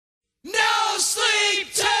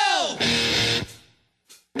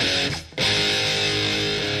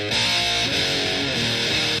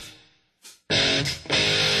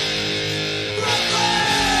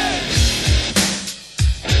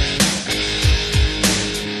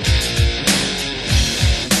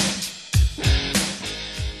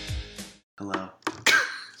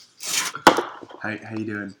How you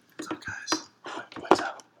doing? What's up, guys? What's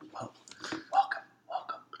up? Well, welcome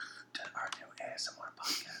to our new ASMR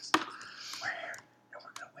podcast. We're here, and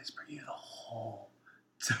we're gonna whisper you the whole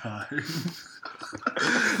time.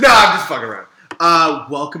 No, I'm just fucking around.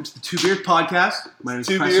 Welcome to the Two Beers podcast. My name is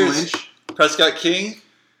Preston Lynch. Prescott King.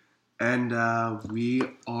 And we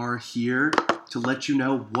are here to let you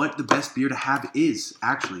know what the best beer to have is,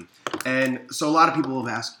 actually. And so a lot of people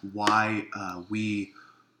have asked why we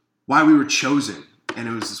were chosen. And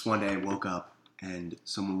it was this one day I woke up and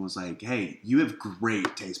someone was like, "Hey, you have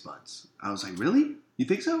great taste buds." I was like, "Really? You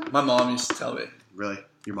think so?" My mom used to tell me. Really?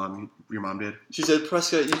 Your mom did? She said,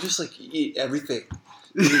 "Prescott, you just you eat everything.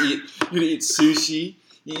 You're gonna eat sushi,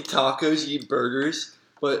 you eat tacos, you eat burgers,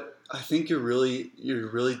 but I think you're really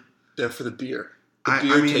there for the beer. The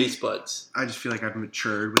beer taste buds." I just feel like I've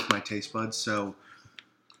matured with my taste buds, so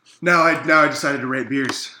now I decided to rate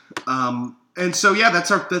beers. And so yeah,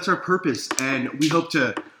 that's our purpose, and we hope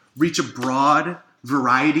to reach a broad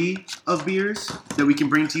variety of beers that we can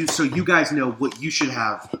bring to you, so you guys know what you should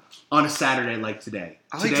have on a Saturday like today.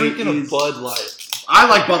 I like drinking a Bud Light. I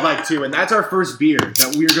like Bud Light too, and that's our first beer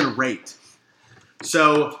that we're gonna rate.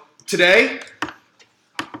 So today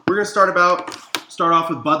we're gonna start off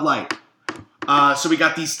with Bud Light. So we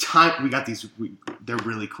got these they're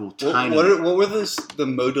really cool. Tiny. What were those? The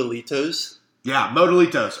Modelitos? Yeah,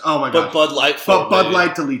 Modelitos. Oh my god. But Bud Light. Bud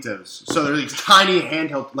Light Delitos. So they're these tiny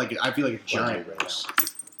handheld, I feel like a giant right now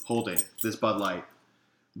holding this Bud Light.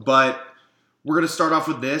 But we're going to start off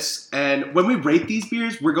with this. And when we rate these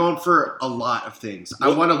beers, we're going for a lot of things. I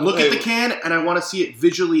want to look at the can, and I want to see it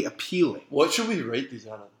visually appealing. What should we rate these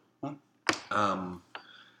out of? Huh?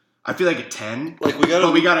 I feel like a 10.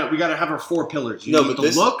 We gotta have our four pillars. But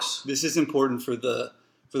the looks. This is important for the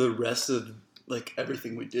rest of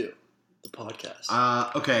everything we do. The podcast.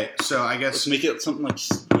 Okay, so I guess let's make it something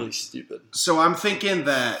really stupid. So I'm thinking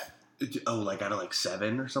that out of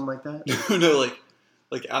 7 or something like that. No,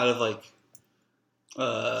 out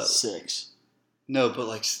of 6. No,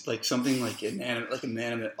 but something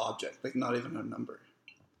inanimate object, not even a number.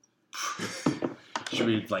 Should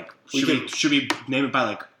we name it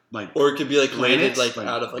by or it could be rated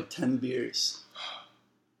out of 10 beers.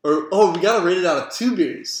 Or we gotta rate it out of 2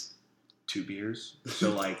 beers. 2 beers.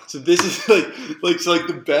 So so this is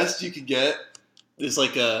the best you could get is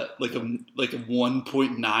a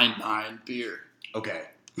 1.99 beer. Okay.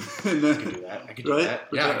 I can do that. I can do that.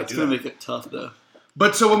 Yeah, it's gonna make it tough though.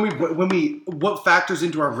 But so when we what factors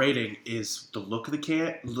into our rating is the look of the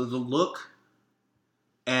can, the look,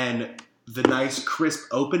 and the nice crisp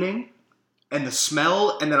opening, and the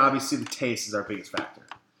smell, and then obviously the taste is our biggest factor.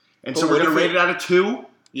 And so we're gonna rate it out of 2.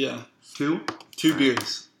 Yeah. 2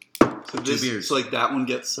 beers. So 2 beers. So that one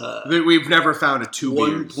gets we've never found a 2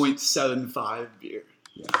 beers. 1.75 beer.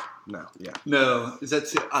 Yeah. No. Yeah. No. Is that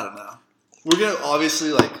 2? I don't know. We're gonna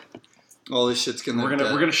obviously all this shit's gonna. We're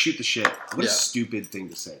gonna shoot the shit. What a stupid thing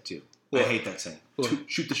to say too. What? I hate that saying.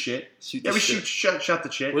 Shoot the shit. We shot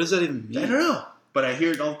the shit. What does that even mean? I don't know, but I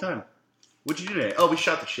hear it all the time. What'd you do today? Oh, we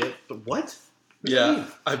shot the shit. But what? Yeah,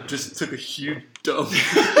 I just took a huge dump, and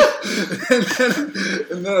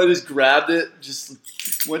then I just grabbed it, just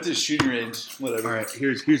went to the shooting range, whatever. All right,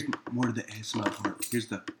 here's more to the ASMR part. Here's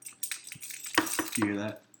the. Do you hear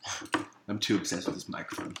that? I'm too obsessed with this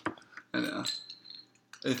microphone. I know.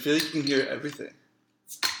 I feel like you can hear everything.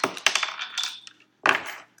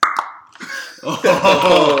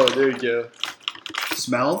 Oh, there you go.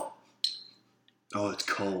 Smell? Oh, it's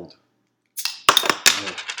cold.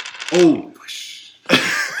 Oh.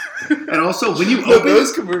 And also, when you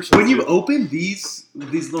open these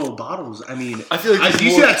little bottles, I mean, I feel like do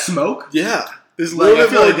you see that smoke? Yeah, there's a little bit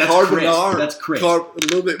more carbonara. That's crisp. A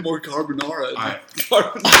little bit more carbonara. All right.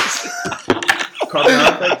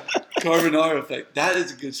 Carbonara effect. Carbonara effect. That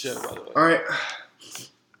is a good show, by the way. All right.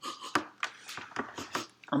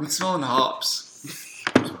 I'm smelling hops.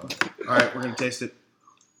 All right, we're gonna taste it.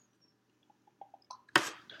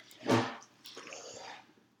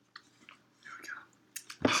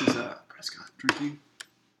 This is Prescott drinking.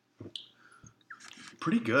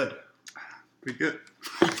 Pretty good. Pretty good.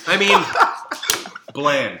 I mean,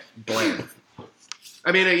 bland.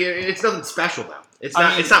 I mean, it's nothing special though. It's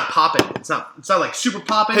not popping. It's not super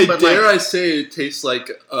popping. Hey, but dare I say it tastes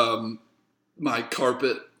like my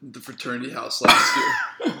carpet at the fraternity house last year.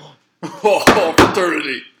 Oh,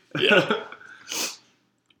 fraternity. Yeah.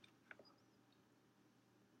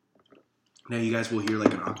 Now you guys will hear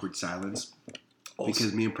an awkward silence.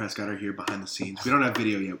 Because me and Prescott are here behind the scenes. We don't have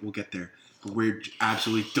video yet. We'll get there. But we're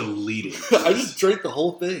absolutely deleting. I just drank the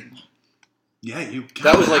whole thing. Yeah, you.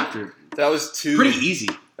 That was too. Pretty easy.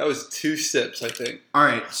 That was 2 sips, I think. All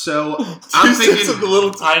right, so 2 I'm sips thinking. of the little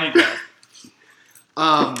tiny guy.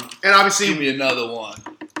 And obviously, Give me another one.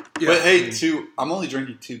 yeah, But hey, 2. I'm only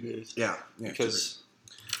drinking 2 beers yeah, because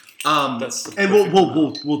that's the and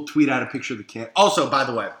perfect we'll tweet out a picture of the can. Also, by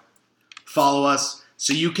the way, follow us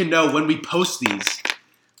so you can know when we post these,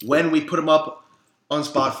 when we put them up on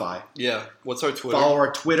Spotify. yeah. What's our Twitter? Follow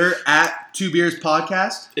our Twitter at 2 Beers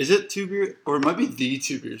Podcast. Is it 2 Beers? Or it might be the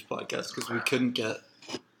 2 Beers Podcast because we couldn't get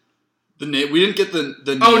the name. We didn't get the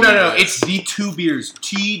name. Oh no, right. it's the 2 Beers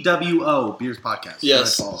TWO Beers Podcast.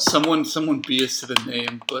 Yes, Follow us. someone beat us to the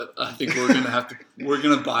name, but I think we're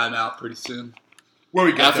gonna buy them out pretty soon. Where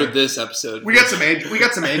we got After there. this episode, We got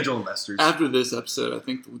some angel investors. After this episode, I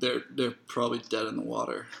think they're probably dead in the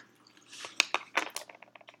water.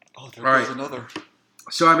 Oh, there All goes right. another.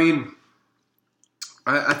 So I mean,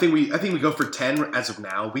 I think we go for 10 as of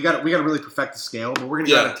now. We got to really perfect the scale, but we're gonna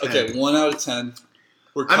go Yeah. out of 10. Okay. 1 out of 10.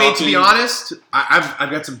 We're I mean, to be copying- honest,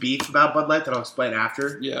 I've got some beef about Bud Light that I'll explain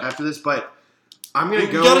after this, but I'm gonna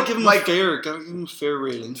You go. gotta give them like a fair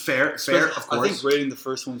rating. fair, of I course. think rating the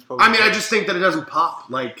first one's probably. I mean, I better. just think that it doesn't pop.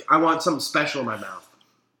 Like I want something special in my mouth.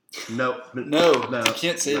 No, you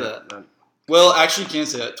can't say no, that. no. Well, actually, you can't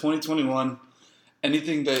say that. 2021.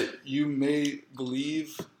 Anything that you may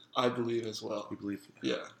believe, I believe as well. You believe?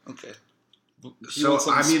 Yeah. Okay. You So, want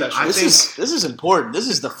something I mean, special. I This is important. This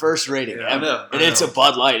is the first rating Yeah, ever. I know, And it's a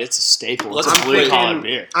Bud Light. It's a staple. It's Let's a blue collar thinking-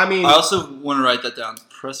 beer. I mean, I also want to write that down.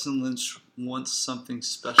 Preston Lynch wants something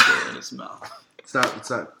special in his mouth. it's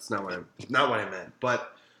not what I meant.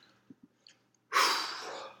 But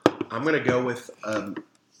I'm gonna go with.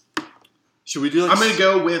 Should we do? Like I'm gonna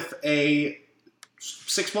go with a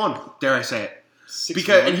 6-1. Dare I say it? 6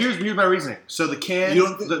 Because months? and here's my reasoning. So the can, You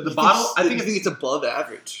don't think, the you bottle. think, I think you think it's above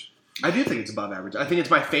average. I do think it's above average. I think it's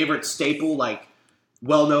my favorite staple, like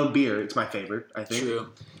well-known beer. It's my favorite. I think. True.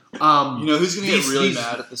 You You know who's gonna get really these-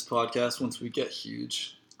 mad at this podcast once we get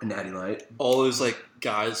huge? a Natty Light. All those like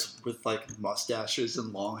guys with like mustaches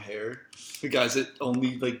and long hair. The guys that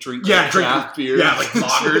only like drink craft beer. Yeah, like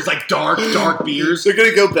lagers, like dark beers. They're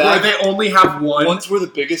gonna go Where back. they only have one. Once we're the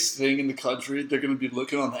biggest thing in the country, they're gonna be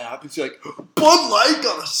looking on the app and see like Bud Light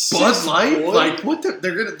got a 6, Bud Light, boy." like what?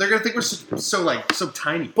 They're gonna think we're so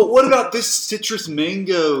tiny. But what about this citrus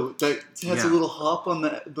mango that has Yeah. a little hop on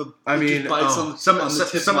the? I it mean, just bites on some the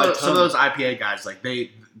tip of my those tongue. IPA guys, like they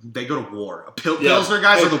go to war. Yeah. Pilsner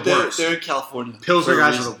guys Hey, are the they're, worst. They're in California. Pilsner for a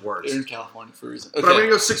guys are reason. the worst. They're in California for a reason. But I'm gonna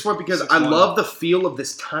go 6-1 because I 6-1. love the feel of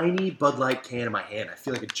this tiny Bud Light can in my hand. I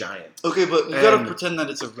feel like a giant. Okay, but you gotta And- pretend that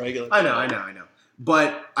it's a regular. I know.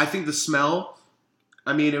 But I think the smell.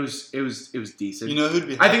 I mean, it was decent. You know who'd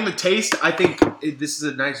be? I think the taste. I think this is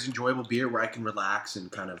a nice, enjoyable beer where I can relax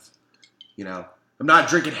and kind of, I'm not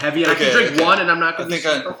drinking heavy. And I can drink one, and I'm not I going to think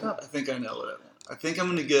be I fucked up. think I know what I want. I think I'm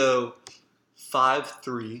gonna go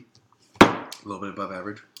 5-3. A little bit above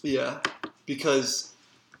average. Yeah, because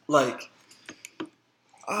like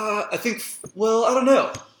I think. Well, I don't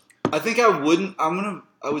know. I think I wouldn't.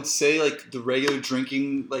 I would say like the regular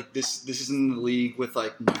drinking, like this is in the league with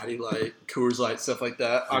like Natty Light, Coors Light, stuff like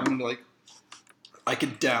that. I'm gonna like, I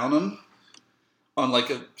could down them on like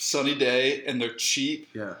a sunny day, and they're cheap.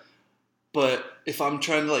 Yeah. But if I'm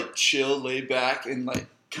trying to like chill, lay back, and like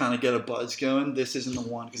kind of get a buzz going, this isn't the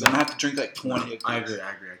one because I'm gonna have to drink like 20 of these. I agree.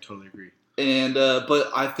 I totally agree. And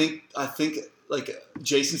but I think like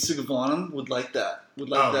Jason Sugavanan would like that.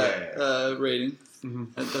 Rating. Mm-hmm.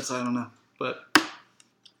 That's I don't know, but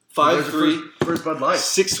 5-3, First Bud Light.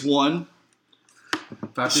 6-1.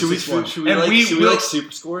 5 Should we 6-1. should we And like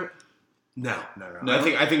super score it? No. No?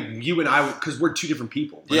 I think you and I, because we're two different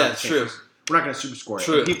people. We're Yeah, not the same true. person. We're not going to super score it.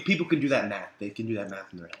 True. And people can do that math. They can do that math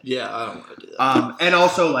in their head. Yeah, I don't want to do that. And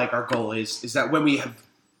also, like, our goal is that when we have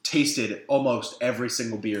tasted almost every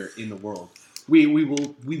single beer in the world, we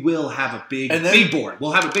will have a big board.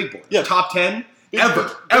 We'll have a big board. Yeah. Top 10 Big ever.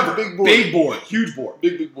 board. Big board. Huge board.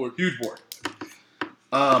 Big board. Huge board.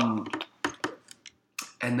 And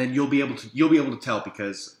then you'll be able to tell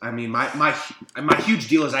because I mean my huge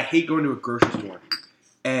deal is I hate going to a grocery store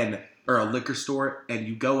or a liquor store and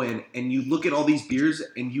you go in and you look at all these beers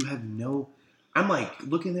and you have no. I'm like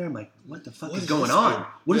looking there. I'm like, what the fuck is going this on? beer?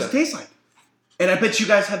 What does it taste like? And I bet you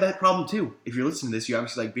guys have that problem too. If you're listening to this, you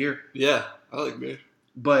obviously like beer. Yeah, I like beer.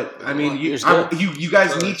 But I mean, you Beer's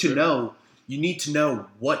guys I need like to beer. know. You need to know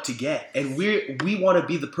what to get, and we want to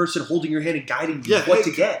be the person holding your hand and guiding you Yeah, what hey,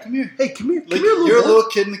 to get. Come here. Hey, come here, Like, little you're a boy. little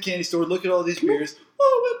kid in the candy store. Look at all these beers.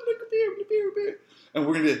 Oh, look a beer. And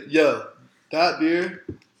we're gonna be, yo, that beer,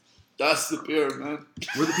 that's the beer, man.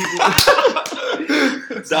 We're the people.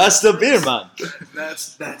 That's the beer, man.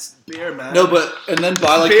 That's beer, man. No, but and then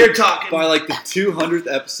by Beer talking. the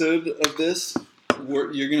 200th episode of this,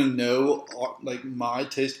 you're gonna know like my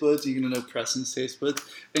taste buds. You're gonna know Preston's taste buds,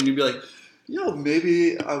 and you'll be like, yo,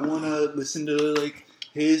 maybe I want to listen to like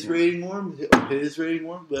his rating more,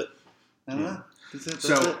 but I don't know. That's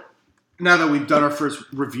So- it. Now that we've done our first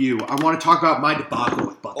review, I want to talk about my debacle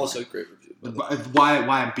with Bud Light. Also, great review. Why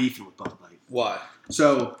I'm beefing with Bud Light. Why?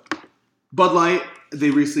 So, Bud Light,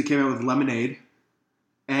 they recently came out with lemonade,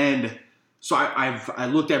 and so I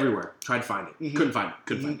looked everywhere, tried to find it, Mhm. couldn't find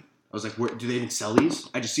it. I was like, where, do they even sell these?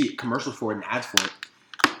 I just see commercials for it and ads for it.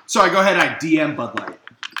 So I go ahead and I DM Bud Light,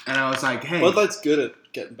 and I was like, hey, Bud Light's good at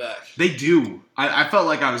getting back. they do. I felt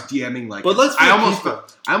like I was DMing like Bud Light's for I the almost people.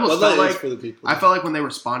 felt, I almost Bud felt Light is like for the people. I felt like when they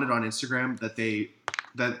responded on Instagram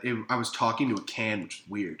that I was talking to a can, which is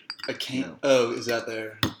weird. I can't. No. Oh, is that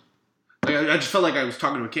there? Like I just felt like I was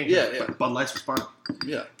talking to a can. Yeah, yeah. But Bud Light's responding.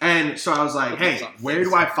 Yeah. And so I was like, hey, where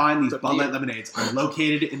do I find these The Bud Light beer. lemonades? I'm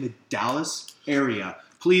located in the Dallas area.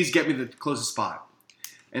 Please get me the closest spot.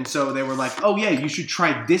 And so they were like, oh yeah, you should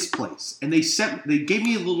try this place. And they gave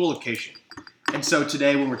me a little location. And so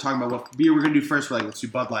today when we're talking about what beer we're gonna do first, we're like, let's do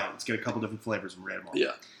Bud Light. Let's get a couple different flavors and rate them all.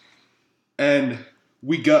 Yeah. And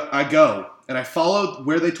I go and I followed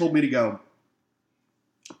where they told me to go.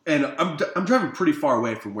 And I'm driving pretty far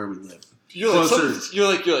away from where we live. You're like, Closer. you're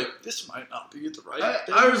like, this might not be the right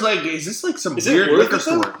thing. I was like, is this like some Is it weird worth liquor it,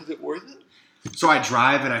 though? store? Is it worth it? So I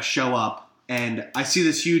drive and I show up and I see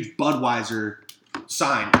this huge Budweiser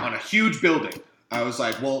sign on a huge building. I was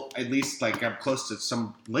like, well, at least like I'm close to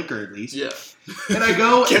some liquor at least. Yeah. And I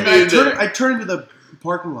go Get and me in there. I turn into the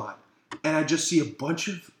parking lot and I just see a bunch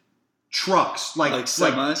of trucks Like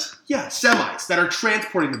semis? semis that are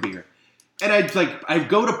transporting the beer. And I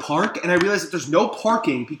go to park and I realize that there's no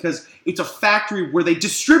parking because it's a factory where they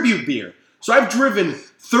distribute beer. So I've driven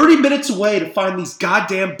 30 minutes away to find these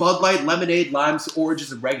goddamn Bud Light, lemonade, limes,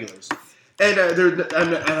 oranges, and regulars. And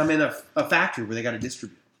I'm in a factory where they got to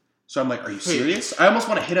distribute. So I'm like, are you serious? I almost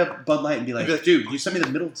want to hit up Bud Light and be like, dude, you sent me the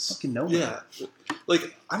middle of fucking nowhere. Yeah.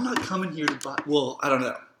 Like, I'm not coming here to buy. Well, I don't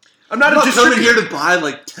know. I'm not I'm a not coming distributor. here to buy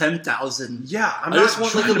like 10,000. Yeah, I just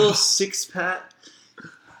want like a little 6-pack.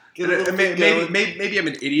 Maybe I'm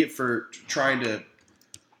an idiot for trying to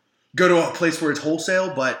go to a place where it's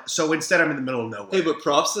wholesale, but so instead I'm in the middle of nowhere. Hey, but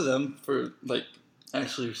props to them for like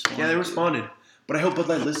actually responding. Yeah, they responded. But I hope Bud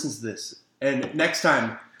Light listens to this. And next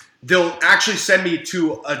time, they'll actually send me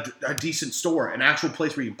to a decent store, an actual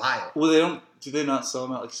place where you can buy it. Well, do they not sell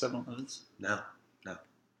them at like 7-Elevens? No.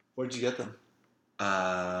 Where'd you get them?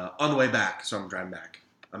 On the way back, so I'm driving back.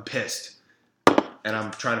 I'm pissed. And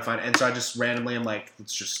I'm trying to find, and so I just randomly, I'm like,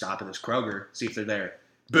 let's just stop at this Kroger, see if they're there.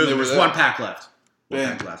 Boom, they were there's there. one pack left.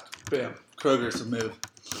 Bam. Pack left. Bam. Kroger's a move.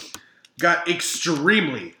 Got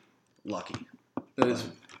extremely lucky. That is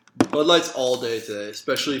Bud Light's all day today,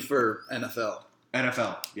 especially for NFL.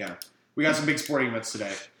 NFL, yeah. We got some big sporting events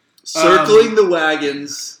today. Circling the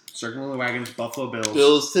wagons. Circling the wagons, Buffalo Bills.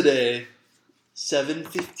 Bills today.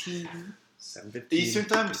 7:15 7:15. Eastern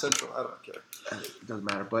time or Central? I don't care. It doesn't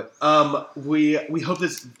matter, but we hope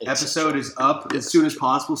this episode is up as soon as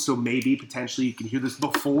possible, so maybe potentially you can hear this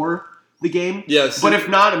before the game. Yes. But if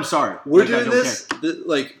not, I'm sorry. We're Like, I doing don't this, care.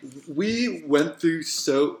 like, we went through,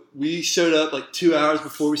 we showed up like 2 hours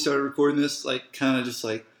before we started recording this, like, kind of just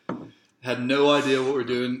like, had no idea what we're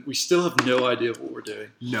doing. We still have no idea what we're doing.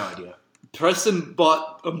 No idea. Preston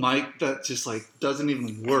bought a mic that just, like, doesn't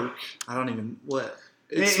even work. I don't even, what?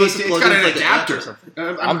 It's supposed to plug got in an like an amp adapter. or something.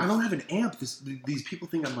 I don't have an amp. These people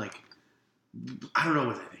think I'm like, I don't know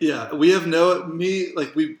what they think. Yeah, we have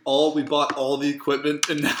we bought all the equipment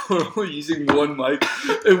and now we're only using one mic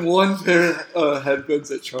and one pair of headphones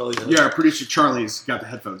that Charlie has. Yeah, our producer Charlie's got the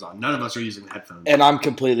headphones on. None of us are using the headphones. And I'm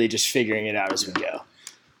completely just figuring it out as we go.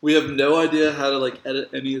 We have no idea how to like edit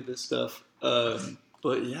any of this stuff.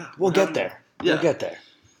 But yeah. We'll get there. Yeah. We'll get there.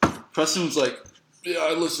 Preston was like, yeah,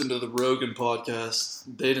 I listened to the Rogan podcast.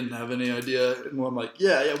 They didn't have any idea. And I'm like,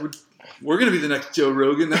 yeah, we're going to be the next Joe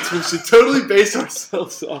Rogan. That's what we should totally base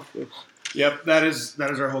ourselves off of. Yep, that is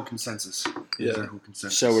our whole consensus. Yeah. Our whole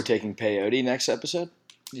consensus. So we're taking peyote next episode?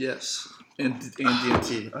 Yes. And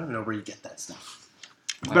DMT. I don't even know where you get that stuff.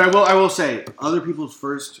 But I will say, other people's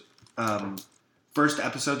first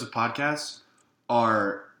episodes of podcasts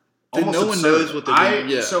are almost no one absurd. knows what they're doing.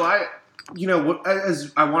 Yeah. So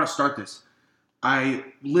as I want to start this, I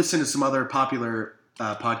listened to some other popular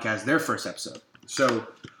podcasts, their first episode. So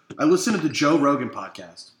I listened to the Joe Rogan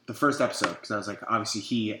podcast, the first episode, because I was like, obviously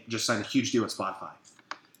he just signed a huge deal with Spotify.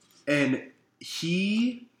 And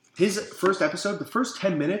his first episode, the first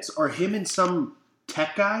 10 minutes are him and some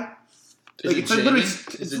tech guy Is it it's like Jamie? literally.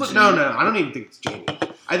 Is it No, Jamie? no, I don't even think it's Jamie.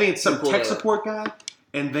 I think it's some Pull tech that up. support guy,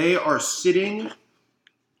 and they are sitting.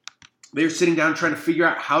 They're sitting down trying to figure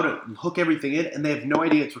out how to hook everything in, and they have no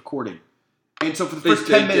idea it's recording. And so for the first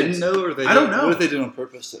 10 minutes, didn't know, or they I don't did- know. What if they did it on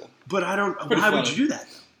purpose though? but I don't. Pretty Why would funny. you do that?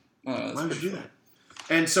 Why would you do that?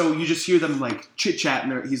 And so you just hear them like chit chat,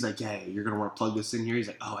 and he's like, "Yeah, you're gonna want to plug this in here." He's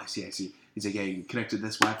like, "Oh, I see." He's like, "Yeah, you connect to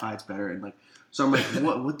this Wi-Fi, it's better." And like, so I'm like,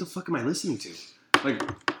 "What the fuck am I listening to?" Like,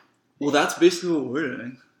 Well, that's basically what we're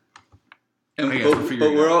doing. And I guess we're but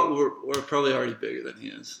figuring it we're probably already bigger than he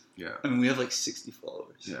is. yeah, I mean, we have like 60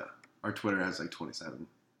 followers. yeah. Our Twitter has like 27.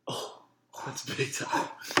 Oh, that's big time.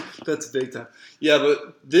 That's big time. Yeah,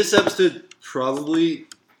 but this episode probably.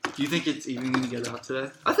 Do you think it's even going to get out today?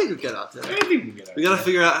 I think it'll get out today. I think we can get it. We got to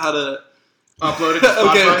figure out how to upload it. To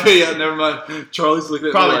Spotify. okay, yeah, never mind. Charlie's looking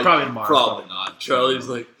at Probably, me like, probably tomorrow. probably not. Charlie's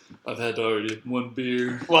like, I've had already one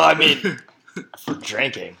beer. Well, I mean, for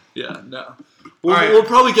drinking. Yeah, no. right. We'll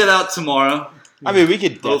probably get out tomorrow. I mean, we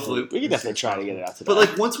could Hopefully. definitely try to get it out today. But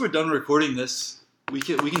like once we're done recording this, we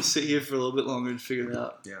can sit here for a little bit longer and figure it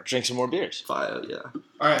out. drink some more beers. Fire, yeah.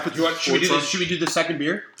 All right, should we do this? Should we do the second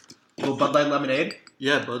beer? A little Bud Light lemonade.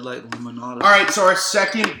 Yeah, Bud Light Limonada. All right, so our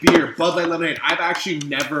second beer, Bud Light lemonade. I've actually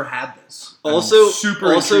never had this. I'm Also,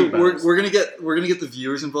 super also intrigued by this. we're gonna get the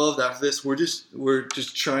viewers involved after this. We're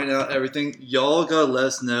just trying out everything. Y'all gotta let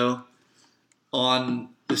us know on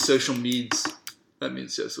the social medias. That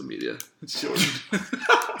means social media. It's short.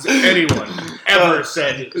 Has anyone ever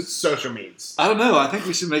said social medias? I don't know. I think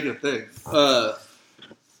we should make it a thing.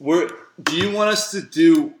 Do you want us to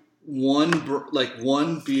do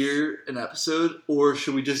one beer an episode, or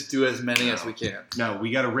should we just do as many as we can? No,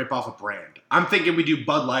 we got to rip off a brand. I'm thinking we do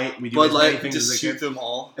Bud Light. We do Bud as many Light, things just as shoot we can. them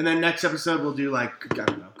all. And then next episode we'll do like I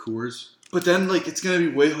don't know Coors. But then it's gonna be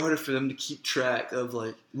way harder for them to keep track of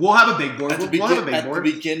We'll have a big board. At the, We'll have a big at the board.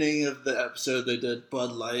 beginning of the episode, they did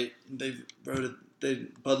Bud Light. They wrote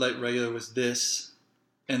it. Bud Light regular was this,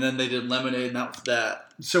 and then they did lemonade, and that was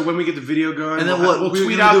that. So when we get the video going, And then we'll we're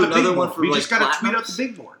tweet gonna out do the big another board. one for, we like, just gotta tweet out platinums? the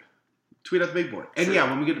big board. Tweet out the big board. And Sure. yeah,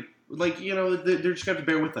 when we get they're just gonna have to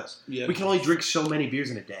bear with us. Yeah, We can only drink so many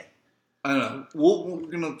beers in a day. I don't know. We're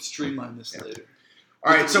gonna streamline this later.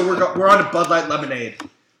 All right, so we're on to Bud Light lemonade.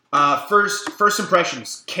 First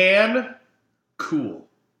impressions. Can cool.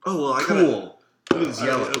 Oh well, Cool. Look at this I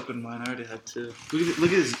yellow. already opened mine. I already had two. Look at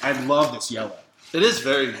this. I love this yellow. It is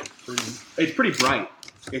very pretty. It's pretty bright.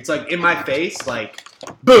 It's like in my face, like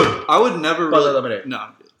boom. I would never Bud Light really. lemonade. No,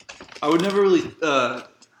 I would never really.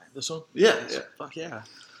 This one? Yeah. Fuck yeah.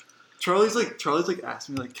 Charlie's like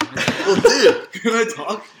asking me like, can I talk? Well, dude, can I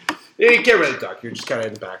talk? You can't really talk. You're just kind of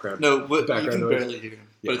in the background. No, but you Background can noise. barely hear him.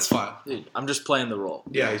 Yeah. But it's fine. Dude, I'm just playing the role.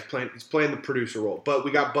 Yeah, he's playing the producer role. But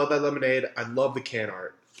we got Bud Light lemonade. I love the can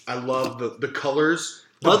art. I love the colors.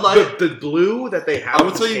 Bud Light- the blue that they have. I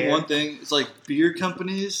would on tell the you can. one thing: it's like beer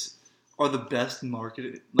companies are the best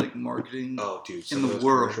marketing. Oh, dude, in some the of those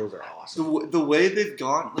world. commercials are awesome. The way they've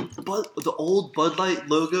gone, like the old Bud Light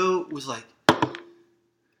logo was like.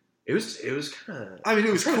 It was kind of. I mean,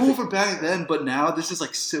 it was cool for back then, but now this is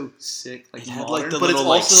like so sick, like It had modern. like the but little it's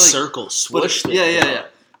like also like circle but swoosh thing. yeah.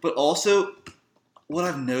 But also, what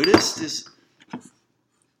I've noticed is,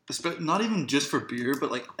 not even just for beer,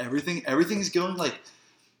 but like everything's going like.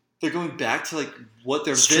 They're going back to like what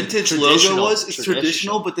their It's vintage traditional. logo was. It's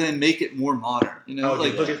traditional, but then they make it more modern. You know, Oh,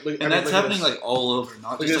 like dude, look at and that's look at happening this. like all over,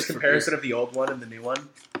 not Look at just this like for comparison of the old one and the new one.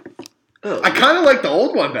 beer. I kind of like the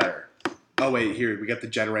old one better. Oh wait, here we got the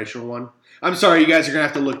generational one. I'm sorry, you guys are gonna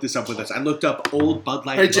have to look this up with us. I looked up old Bud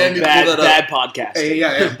Light. Hey, Jamie, logo. Bad, Pull that bad podcast. Hey,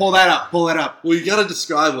 yeah, pull that up. Pull that up. Well, you gotta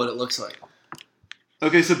describe what it looks like.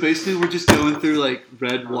 Okay, so basically we're just going through like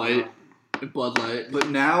red, white, and Bud Light, but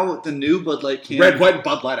now the new Bud Light can Red, white, and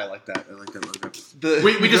Bud Light. I like that. I like that logo.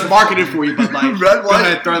 The, We just marketed for you, Bud Light. Red, Go white,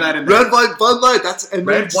 ahead, throw that in there. red, white, Bud Light. That's and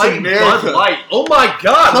Red, it's white, and America. Bud Light. Oh my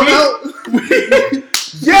God! Come out.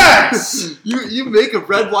 Yes. You make a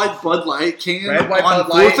red, white Bud Light can Red, white, on Bud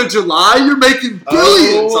Light. 4th of July. You're making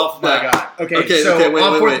billions Oh off of my that. God. Okay, Okay, so okay, wait,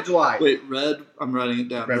 on wait, 4th wait. of July. Wait, red. I'm writing it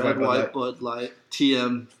down. Red, Red, white, white, Bud Bud Light.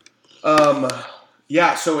 TM.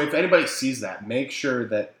 Yeah, so if anybody sees that, make sure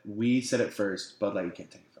that we said it first. Bud Light, you can't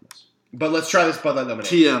take it from us. But let's try this Bud Light lemonade.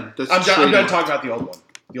 TM. That's I'm done trademark. talking about the old one.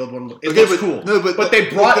 The old one, it Okay, looks but cool. No, but they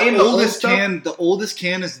brought in the old oldest stuff. can. The oldest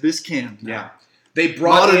can is this can. Yeah, they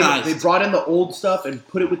brought Modernized. in the old stuff and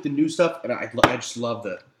put it with the new stuff, and I just love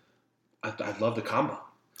the, I love the combo.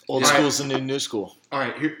 Old All right. school's the new school. All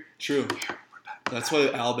right, here True. That's why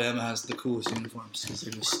Alabama has the coolest uniforms because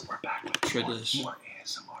they're just we're back with Tradish. more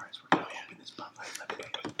ASMR as we're gonna open this Bud Light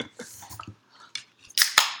lemonade.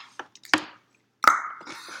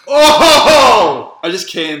 Oh! I just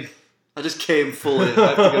came. I just came fully. I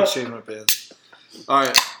have to go change my pants. All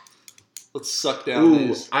right. Let's suck down Ooh,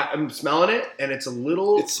 these. I'm smelling it, and it's a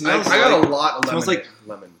little. It smells I got like- a lot of smells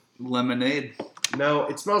lemon. Lemonade. No,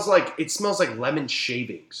 it smells like lemon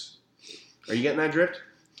shavings. Are you getting that drift?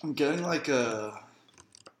 I'm getting like a...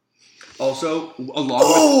 Also, along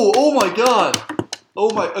with Oh my God.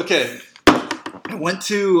 Okay. I went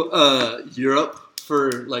to Europe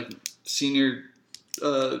for like senior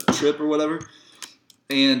trip or whatever,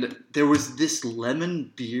 and there was this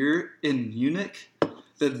lemon beer in Munich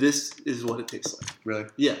that this is what it tastes like. really,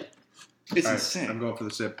 Yeah. It's all right, insane. I'm going for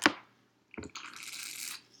the sip.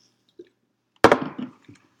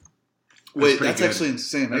 Wait, pretty that's good. actually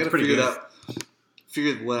insane. I That's gotta pretty figure it good. out.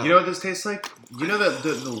 Figure it out. You know what this tastes like? You know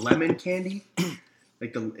the lemon candy,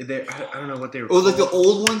 like I don't know what they were. Oh, like the called.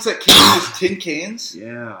 old ones that came in those tin cans?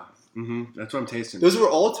 Yeah, that's what I'm tasting. Those were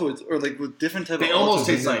Altoids, or like with different type They of almost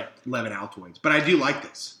Altoids. taste like lemon Altoids, but I do like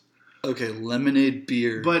this. Okay, lemonade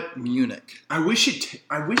beer, But- Munich. I wish it.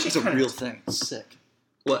 I wish It's it a kinda, real thing. Sick.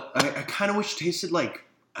 What? I kind of wish it tasted like,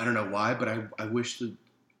 I don't know why, but I wish the.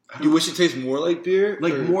 You wish it tastes more like beer?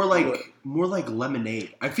 Like or more what? like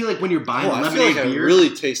lemonade. I feel like when you're buying Oh, I feel lemonade like I beer, really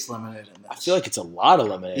taste lemonade in I this. feel like it's a lot of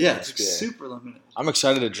lemonade. Yeah, in it's this like beer. super lemonade. I'm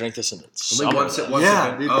excited to drink this in the only summer. one sip, though. one Yeah,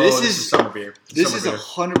 sip in. dude, Oh, this this is- is summer beer. This Summer is beer.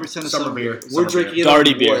 100% a Summer summer beer. beer. Summer We're drinking beer. it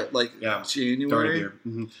Darty in beer. what, like Yeah. January? Darty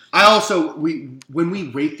beer. I also when we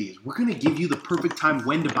rate these, we're gonna give you the perfect time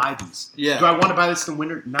when to buy these. Yeah. Do I want to buy this in the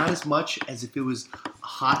winter? Not as much as if it was a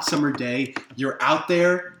hot summer day. You're out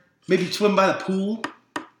there, maybe swim by the pool.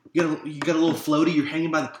 You got a little floaty. You're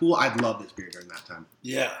hanging by the pool. I'd love this beer during that time.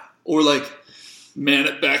 Yeah. Or like, man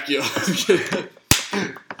it backyard.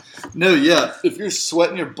 No, yeah. If you're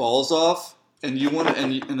sweating your balls off and you want to,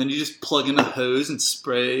 and then you just plug in a hose and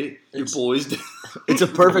spray your boys down. It's a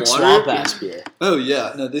perfect Water? swamp ass beer. Oh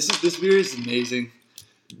yeah. No, this beer is amazing.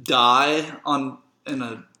 Die in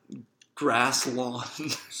a grass lawn.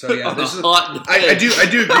 So yeah, on this a is. hot I day. do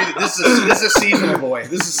agree that this is a seasonal boy.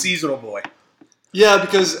 This is a seasonal boy. Yeah,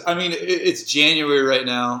 because I mean it's January right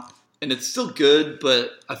now, and it's still good,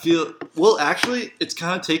 but I feel actually it's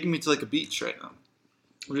kind of taking me to like a beach right now.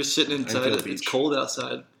 We're just sitting inside. feel It's beach. cold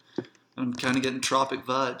outside. I'm kind of getting tropic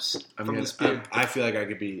vibes from this beer. I feel like I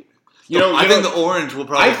could be. I think the orange will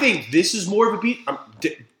probably. I think this is more of a beach.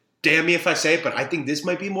 Damn me if I say it, but I think this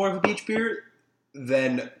might be more of a beach beer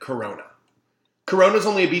than Corona. Corona's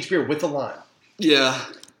only a beach beer with a lime. Yeah.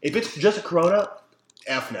 If it's just a Corona,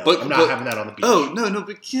 F no. But- I'm not but- having that on the beach. Oh no,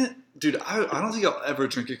 but can't, dude. I don't think I'll ever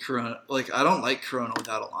drink a Corona. Like I don't like Corona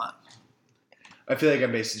without a lime. I feel like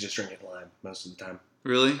I'm basically just drinking lime most of the time.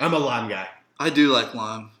 Really? I'm a lime guy. I do like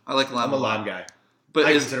lime. I like lime. I'm a lot. lime guy. But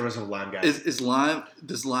I is consider myself a lime guy. Is lime?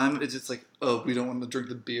 Does lime? Is it's like, oh, we don't want to drink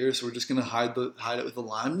the beer, so we're just gonna hide it with the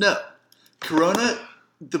lime? No, Corona,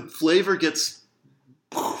 the flavor gets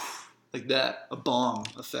like that, a bomb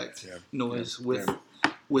effect noise with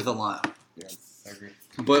a lime. Yeah, I agree.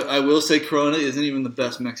 But I will say Corona isn't even the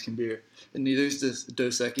best Mexican beer, and neither is this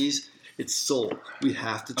Dos Equis. It's Sol. We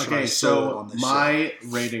have to try Okay, Sol so on this show. my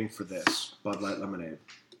rating for this Bud Light Lemonade,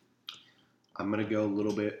 I'm gonna go a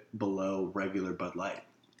little bit below regular Bud Light.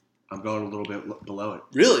 I'm going a little bit below it.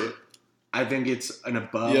 Really? I think it's an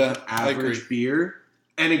above Yeah, I average agree. beer.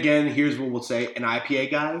 And again, here's what we'll say: an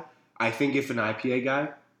IPA guy. I think if an IPA guy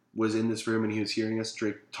was in this room and he was hearing us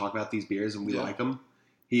talk about these beers and we Yeah. like them,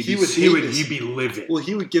 He would hate this. he'd be livid. Well,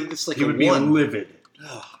 he would give this like he a would be 1. livid.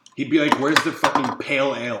 Ugh. He'd be like, "Where's the fucking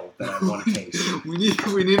pale ale that I want to taste?" We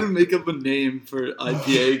need to make up a name for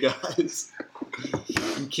IPA guys.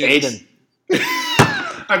 You can't- Aiden.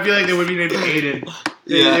 I feel like they would be named Aiden.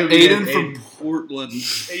 Yeah, They would be Aiden named from Portland.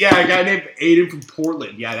 Yeah, a guy named Aiden from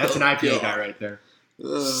Portland. Yeah, that's an Oh, IPA God. guy right there.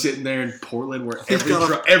 Ugh. Sitting there in Portland where He's got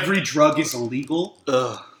a- every drug is illegal.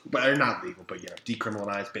 Ugh. But they're not legal, but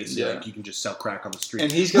decriminalized. Basically, Yeah. like you can just sell crack on the street,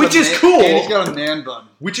 And he's got which a is man, cool. And he's got a man bun.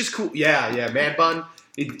 Which is cool. Yeah, man bun.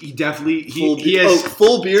 He definitely Full he beard, has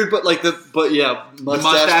full beard, but mustache,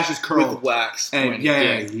 mustache is curled. with wax. and pointing.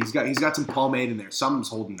 yeah, he's got some pomade in there. Something's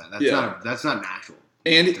holding that. That's not natural.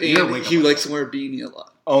 And You gotta wake he up likes to wear a beanie a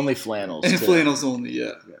lot. Only flannels. And too. flannels only,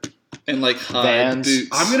 yeah. And like high Vans. boots.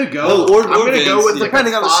 I'm gonna go. Oh, or I'm gonna Vans, go with yeah. like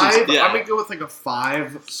Depending a on the 5. season, yeah. I'm gonna go with like a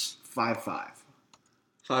 5.5.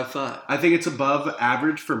 5'5". I think it's above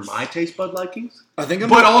average for my taste bud likings. I think I'm.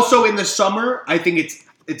 But also in the summer, I think it's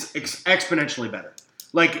exponentially better.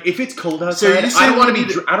 Like if it's cold outside, you I saying don't want to we be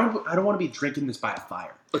need to- I don't want to be drinking this by a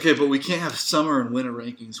fire. Okay, but we can't have summer and winter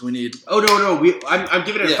rankings. We need. Oh no, I'm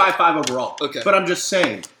giving it a Yeah. 5.5 overall. Okay. But I'm just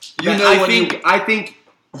saying. You that know I when think I think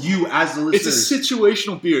you as the It's listeners. a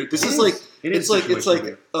situational beer. This It is is. like It is it's like situational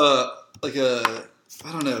beer. like a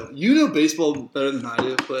I don't know. You know baseball better than I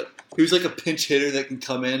do, but who's like a pinch hitter that can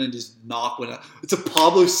come in and just knock one out? It's a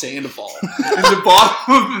Pablo Sandoval. It's the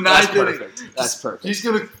bottom of the That's ninth inning. perfect. That's perfect. He's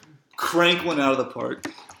gonna crank one out of the park,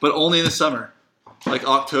 but only in the summer. Like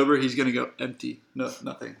October, he's gonna go empty. No,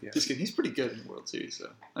 nothing. Yeah. Just kidding. He's pretty good in the World Series, so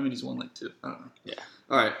I mean, he's won like 2. I don't know. Yeah.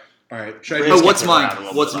 All right. All right. Should I Oh, just what's Skipped mine? around a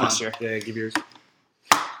little What's bit mine? last year. Yeah, give yours.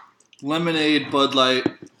 Lemonade, Bud Light.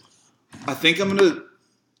 I think I'm gonna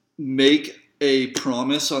make a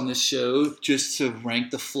promise on this show just to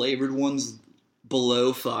rank the flavored ones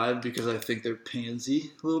below 5 because I think they're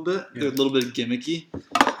pansy a little bit. Yeah. They're a little bit gimmicky.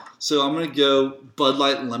 So I'm gonna go Bud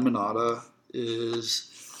Light Lemonada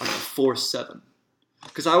is like a 4.7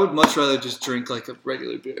 because I would much rather just drink like a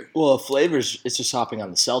regular beer. Well, flavors, it's just hopping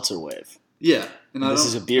on the seltzer wave. Yeah, and This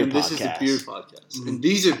is a beer This is a podcast. beer podcast, Mhm. and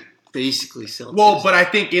these are basically seltzers. Well, but I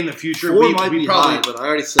think in the future 4 we, might we be probably. high, but I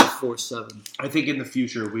already said 4.7. I think in the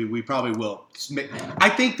future we probably will. I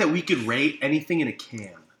think that we could rate anything in a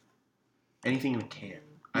can. Anything in a can.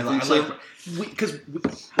 I think like so? because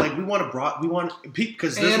we want to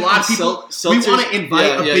because there's And a lot of people. We seltzers- want to invite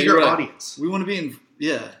yeah, a yeah, bigger you're right. audience. We want to be in,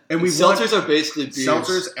 And we seltzers are basically beers.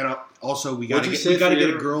 Seltzers and also we gotta What'd you get say get for a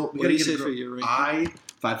your- girl. what We gotta did you get say a for girl. your ranking?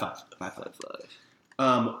 5-5.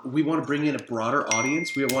 Five. We want to bring in a broader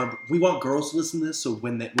audience. We want girls to listen to this. So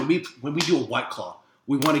when we do a White Claw,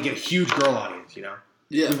 we want to get a huge girl audience. You know,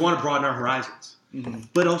 Yeah. we want to broaden our horizons. Mhm.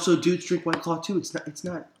 But also, dudes drink White Claw too. It's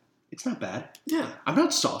not bad. Yeah. I'm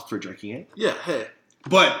not soft for drinking it. Yeah. Hey.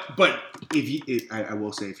 But I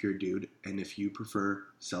will say if you're a dude and if you prefer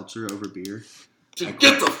seltzer over beer, Just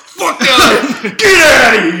get the fuck out of here. get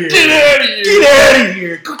out of here! Get out of here. Get out of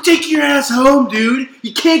here! Go take your ass home, dude.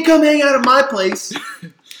 You can't come hang out at my place. You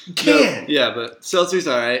No, can't. yeah, but seltzer's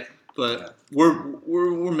all right, but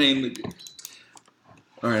we're mainly beers.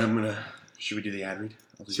 All right, Should we do the ad read?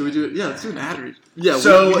 Should we do it? Yeah, let's do an ad read. Yeah.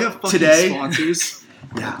 So, we have fucking today- sponsors.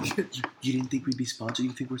 Yeah. You didn't think we'd be sponsored?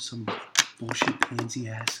 You think we're some bullshit pansy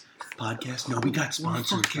ass podcast? No, we got We're sponsors.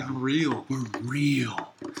 fucking bro. real. We're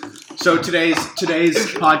real. So today's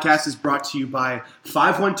podcast is brought to you by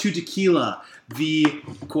 512 Tequila, the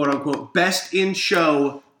quote unquote best in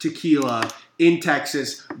show tequila in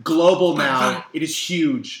Texas. Global now. It is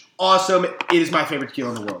huge. Awesome. It is my favorite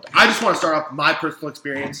tequila in the world. I just want to start off my personal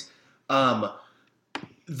experience.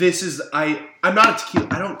 This is I'm not a tequila.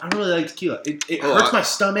 I don't really like tequila. It Oh, hurts my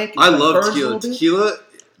stomach. I It love burns a tequila. little bit. Tequila.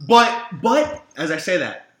 But as I say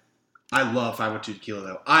that, I love 512 Tequila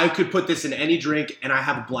though. I could put this in any drink and I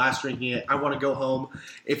have a blast drinking it. I want to go home.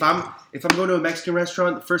 If I'm going to a Mexican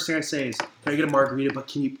restaurant, the first thing I say is, "Can I get a margarita?"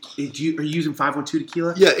 But are you using 512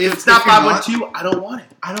 Tequila? Yeah, If it's not 512, I don't want it.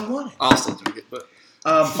 I don't want it. I'll still drink it, but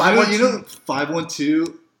 512.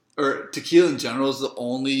 512 or tequila in general is the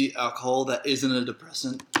only alcohol that isn't a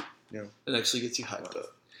depressant. Yeah. It actually gets you hyped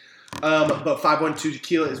up. But 512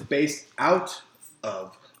 Tequila is based out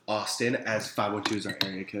of Austin, as 512 is our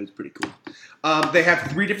area code. It's pretty cool. They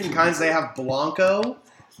have 3 different kinds. They have Blanco,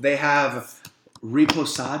 they have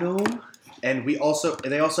Reposado, and they also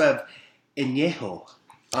have Añejo.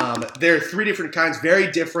 There are 3 different kinds,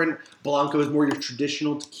 very different. Blanco is more your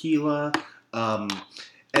traditional tequila, and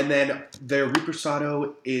then their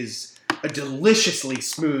Reposado is a deliciously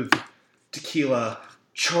smooth tequila.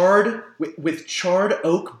 Charred with charred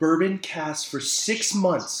oak bourbon casks for 6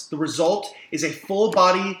 months. The result is a full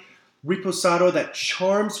body reposado that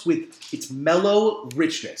charms with its mellow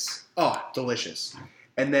richness. Oh, delicious.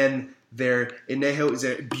 And then their Añejo is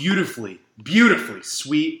a beautifully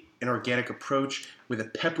sweet and organic approach with a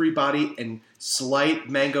peppery body and slight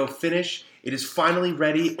mango finish. It is finally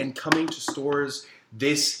ready and coming to stores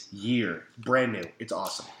this year. Brand new. It's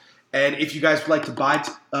awesome. And if you guys would like to buy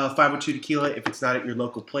 512 Tequila, if it's not at your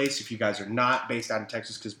local place, if you guys are not based out in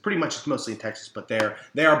Texas, because pretty much it's mostly in Texas, but they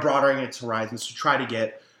are broadening its horizons to try to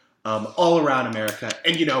get all around America.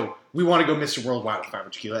 And, we want to go Mr. Worldwide with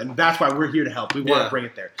 512 Tequila, and that's why we're here to help. We want Yeah. to bring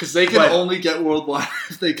it there. Because they can But- only get worldwide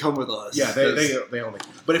if they come with us. Yeah, they only.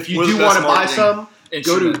 But if you We're the do best want to buy marketing some,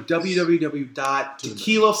 go to instrument.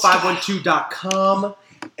 www.tequila512.com.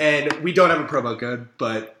 And we don't have a promo code,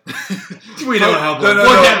 but we don't have one. No,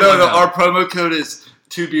 We'll get one, though. Our promo code is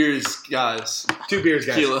 2 beers, guys. 2 beers,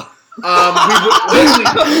 guys. Tequila.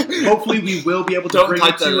 Hopefully we will be able to Don't bring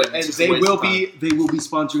type it to that you, in. and Just they waste will of be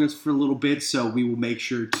sponsoring us for a little bit, so we will make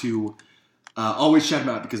sure to always shout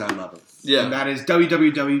them out because I love it. Yeah. And that is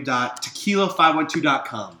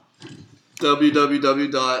www.tequila512.com.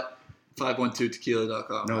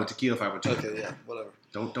 www.512tequila.com. No, Tequila 512. Okay, yeah, whatever.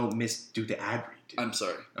 Don't do the ad read, dude. I'm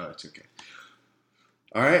sorry. Oh, it's okay.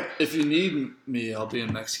 All right. If you need me, I'll be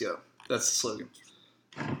in Mexico. That's the slogan.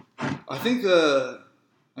 I think,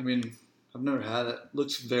 I've never had it.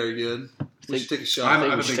 Looks very good. We should take a I shot.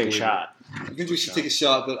 think I'm we a should big take a believer. shot. I think we should take a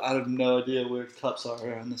shot, but I have no idea where cups are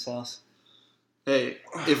around this house. Hey,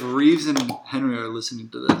 if Reeves and Henry are listening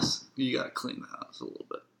to this, you gotta clean the house a little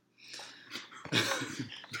bit.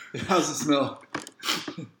 How's it smell?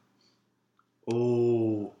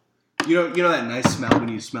 Oh, you know that nice smell when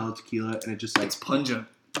you smell tequila and it just like It's pungent.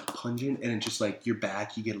 pungent and it just like your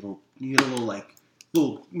back. You get a little like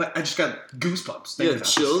little. I just got goosebumps. Yeah, thinking about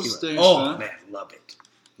chills tequila. during Oh your man, love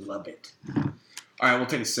it. All right, we'll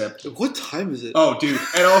take a sip. What time is it? Oh, dude,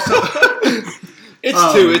 and also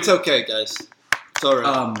It's 2. It's okay, guys. It's all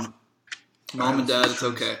right. Mom and Dad, it's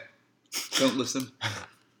okay. Don't listen.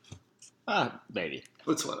 Maybe.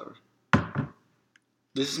 It's whatever.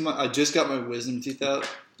 I just got my wisdom teeth out.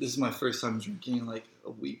 This is my first time drinking in like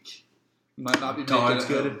a week. Might not be making God's it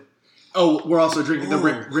good. home. Oh, we're also drinking the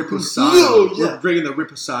Ooh. Riposado. Ooh, yeah. We're drinking the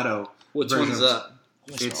Riposado. Which version one is of- that?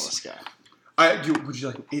 Let me smell It's- this guy. Would you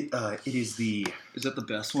like it? It is the. Is that the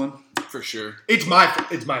best one? For sure. It's my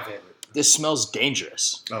favorite. This smells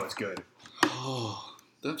dangerous. Oh, it's good. Oh,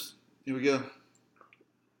 here we go.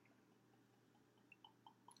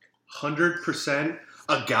 100%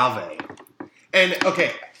 agave. And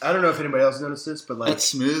okay, I don't know if anybody else noticed this, but like, That's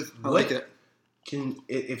smooth. I like it.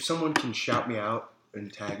 if someone can shout me out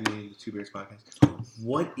and tag me in the Two Beers Podcast,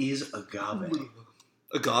 what is agave?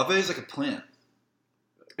 Agave is like a plant.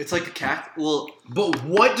 It's like a cactus. Well, But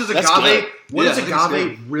what does That's agave? good. What Yeah, is I think it's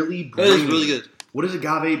agave really that bringing? is really good. What is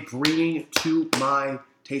agave bringing to my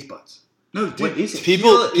taste buds? No, What is it?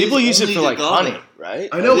 People Tequila is use it only for like agave. honey, right?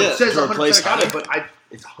 I know Yeah, it says to 100% replace agave, honey. but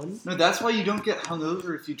it's honey. No, that's why you don't get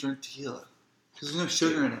hungover if you drink tequila. Because there's no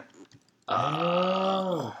sugar in it.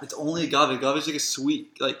 Oh. It's only agave. Agave is like a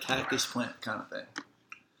sweet, like cactus plant kind of thing.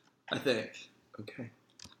 I think. Okay.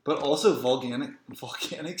 But also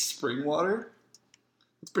volcanic spring water.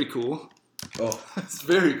 It's pretty cool. Oh, It's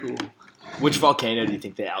very cool. Which volcano do you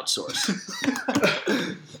think they outsource?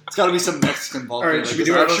 It's got to be some Mexican volcano. All right, should we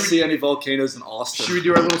because do I it? don't Should see any volcanoes in Austin. should we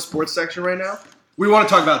do our little sports section right now? We want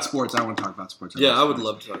to talk about sports. I want to talk about sports. Yeah, I would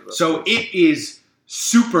love to talk about. So sports. it is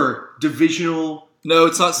super divisional. No,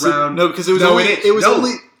 it's not super. round. No, because it was No, only. it is. It was No.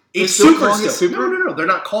 only. They're It's still super calling it still. super? No. They're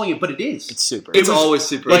not calling it, but it is. It's super. It's was- always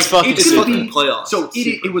super. It's fucking It's super. fucking playoffs. So It's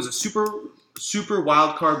super. it was a super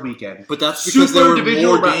wild card weekend. But that's because there Super were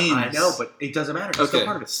divisional more round. games. I know, but it doesn't matter. It's still Okay,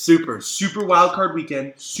 part of it. super Wild card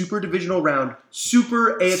weekend, super divisional round,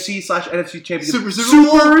 super AFC/NFC championship,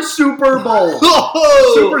 Super Super Bowl.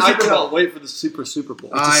 Oh, Super I Bowl. cannot wait for the Super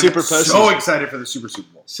Bowl. It's a super I'm so postseason. excited for the Super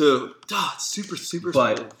Bowl. So, it's Super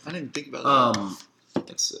But, Bowl. I didn't think about that.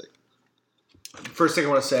 That's sick. First thing I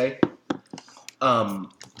want to say, I'm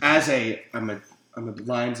a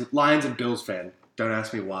Lions and Bills fan. Don't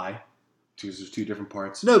ask me why, because there's two different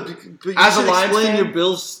parts. No, but you As a should Lions explain fan- your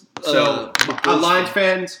Bills. So, your Bills Lions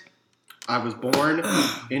fan. fans, I was born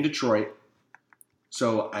in Detroit,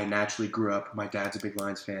 so I naturally grew up. My dad's a big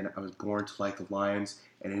Lions fan. I was born to like the Lions,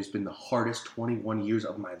 and it has been the hardest 21 years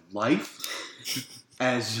of my life.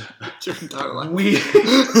 As Your entire life.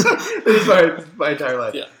 this is my entire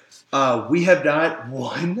life. Yeah. We have not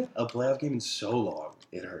won a playoff game in so long.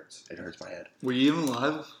 It hurts. It hurts my head. Were you even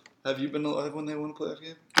alive? Have you been alive when they won a playoff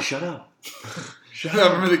game? Shut up. Shut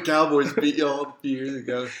I remember the Cowboys beat y'all a few years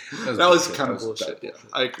ago. That was kind of bullshit. Yeah,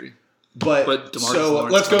 I agree. But DeMarcus so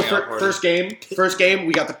Lawrence let's go coming out for party. first game. First game,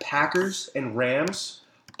 we got the Packers and Rams.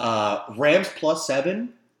 Rams +7.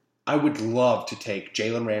 I would love to take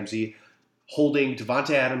Jalen Ramsey holding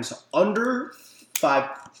Devontae Adams under 4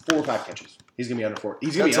 or 5 catches. He's gonna be under 4.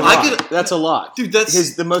 He's gonna That's be a under. lot. That's a lot. Dude,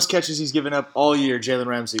 that's The most catches he's given up all year, Jalen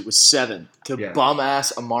Ramsey, was 7 to Yeah.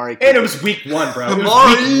 bum-ass Amari And it Cooper. was week 1, bro. It was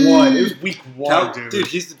Amari! week 1. It was week 1, dude. dude.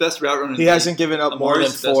 He's the best route runner. He hasn't given up more than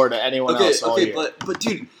Amari's the 4 to anyone else all year. but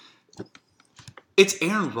dude, it's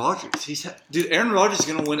Aaron Rodgers. Aaron Rodgers is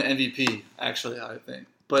gonna win MVP. Actually, I think.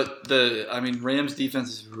 But Rams defense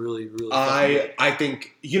is really, really. fucking good. I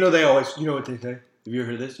think they always what they say. Have you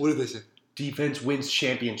ever heard this? What did they say? Defense wins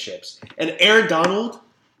championships. And Aaron Donald,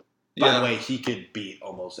 by Yeah. the way, he could beat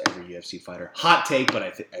almost every UFC fighter. Hot take, but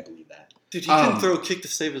I believe that. Dude, he can throw a kick to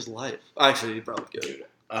save his life. Actually, he probably could.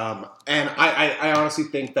 And I honestly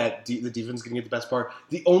think that the defense is going to get the best part.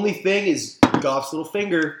 The only thing is Goff's little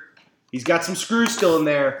finger. He's got some screws still in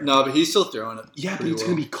there. No, but he's still throwing it. Yeah, but pretty it's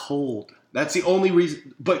well. going to be cold. That's the only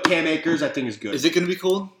reason. But Cam Akers, I think, is good. Is it going to be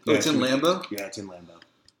cold? Yeah, It's in gonna be- Lambeau. Yeah, it's in Lambeau.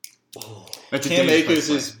 Oh. That's a Cam dangerous Akers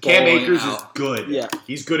place is to play. Cam balling Akers is out. good. Yeah.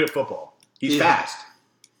 He's good at football. He's Yeah. fast.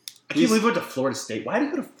 I can't believe he went to Florida State. Why did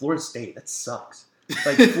he go to Florida State? That sucks.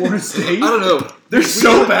 Like Florida State. I don't know. They're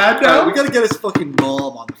so bad now. We gotta get his fucking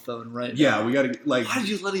mom on the phone right now. Yeah, we gotta like. Why did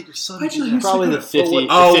you let your son Why'd do you that? let Probably the 50.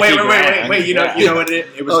 Oh the 50 grand. wait! You know what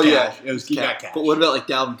it was? Oh, cash. yeah. It was he got cash. But what about like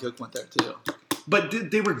Dalvin Cook went there too? But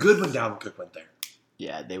they were good when Dalvin Cook went there.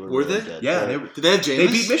 Yeah, they were. Were really they? Good. Yeah, Did they have Jameis? they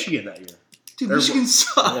beat Michigan that year. Dude, They're- Michigan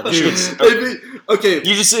sucks. Yeah, Michigan They beat- okay.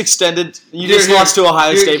 You just extended. You Here, just here. lost to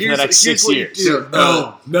Ohio State for the Here's next 6 what you years. do.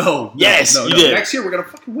 No. Yes, no. you did. Next year we're gonna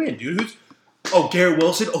fucking win, dude. Who's? Oh, Garrett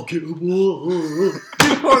Wilson. Oh,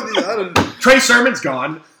 I don't know. Trey Sermon's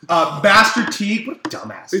gone. Master Teague. What a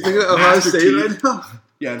dumbass. Are you thinking of Ohio Master State Teague. right now?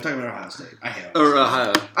 Yeah, I'm talking about Ohio State. I hate Or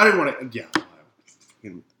Ohio. I didn't want to. Yeah.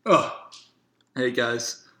 Ohio. Ugh. Hey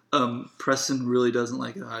guys, Preston really doesn't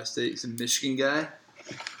like Ohio State. He's a Michigan guy.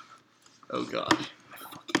 Oh god. I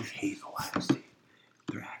fucking hate Ohio State.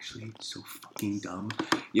 They're actually so fucking dumb.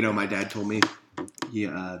 You know, my dad told me,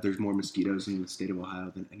 there's more mosquitoes in the state of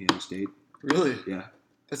Ohio than any other state. Really? Yeah.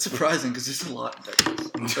 That's surprising because there's a lot in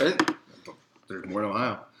Texas, right? There's more in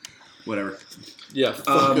Ohio. Whatever. Yeah,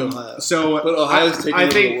 fuck Ohio. So, But Ohio's taking I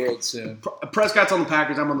over think the world soon. Prescott's on the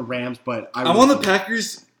Packers. I'm on the Rams, but I'm on the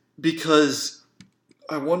Packers because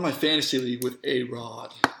I won my fantasy league with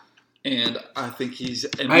A-Rod, and I think he's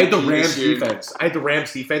MVP I had the this Rams year. defense.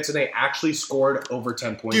 And they actually scored over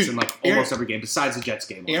 10 points Dude, in like almost every game, besides the Jets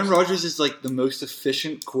game. Aaron Rodgers is like the most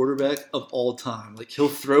efficient quarterback of all time. Like he'll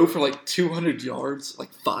throw for like 200 yards,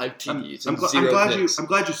 like 5 TDs. I'm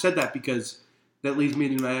glad you said that because that leads me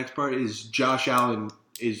to my next part. Is Josh Allen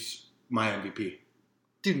is my MVP?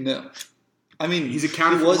 Dude, no. I mean, He's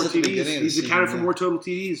accounted he for was more at the beginning TDs. of the He's season, accounted for yeah. more total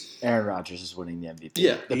TDs. Aaron Rodgers is winning the MVP.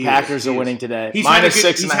 Yeah. the He Packers is, are he winning is. today. He's Minus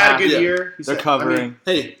had a good, 6.5. He's had a good Yeah. year. They're covering.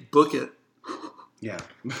 Hey, book it. Yeah.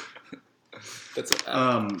 That's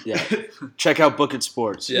Yeah. Check out Book It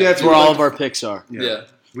Sports. Yeah. That's where all of our picks are. yeah.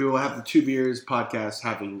 We will have the Two Beers podcast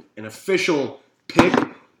having an official pick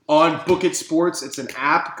on Book It Sports. It's an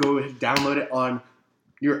app. Go ahead and download it on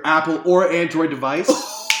your Apple or Android device.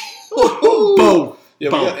 Both. Yeah,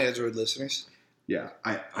 Both. we got Android listeners. Yeah.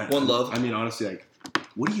 One love. I mean, honestly, like,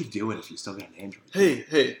 what are you doing if you still got an Android?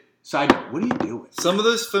 Hey. Side note, what are you doing? Some of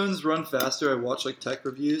those phones run faster. I watch like tech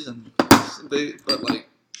reviews, and but like,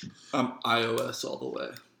 I'm iOS all the way.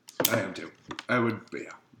 I am too. I would, yeah.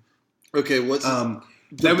 Okay, what's Then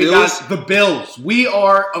we Bills? got the Bills. We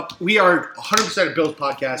are 100% a Bills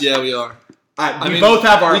podcast. Yeah, we are. We both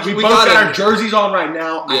have our we both got got it. our jerseys on right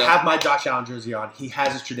now. I Yeah. have my Josh Allen jersey on. He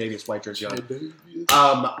has his Tre'Davious White jersey on.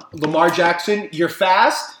 Lamar Jackson, you're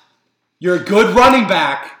fast. You're a good running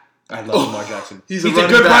back. I love Lamar Jackson. He's He's a a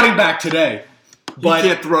running good back. running back today. But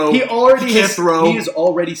can't throw. He already He can't has, throw. He has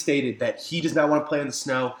already stated that he does not want to play in the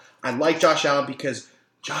snow. I like Josh Allen because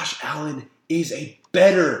Josh Allen is a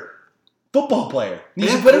better football player.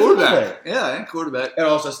 He's a better football player. Yeah, and quarterback. And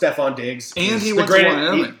also Stephon Diggs. And is he the went to greatest-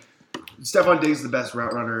 Wyoming. Stephon Diggs is the best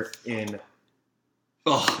route runner in.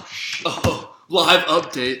 Oh, live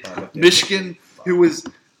update. Live update. Michigan, who was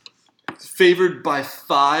favored by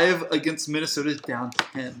 5 against Minnesota, is down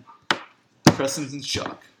 10. Preston's in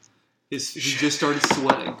shock. He just started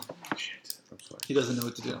sweating. Shit, I'm sorry. He doesn't know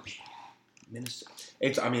what to do. Minnesota.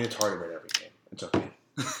 It's hard to win every game. It's okay.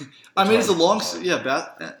 I mean, it's a long. hard.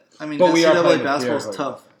 Yeah, I mean, But we are NCAA playing basketball's we are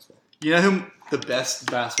tough. playing basketball. You know who the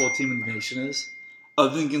best basketball team in the nation is?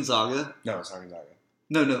 Other than Gonzaga? No, it's not Gonzaga.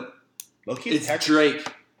 No. Loki, It's Drake.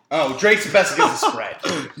 Oh, Drake's the best against the spread.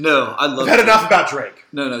 No, I love We've had Drake. enough about Drake.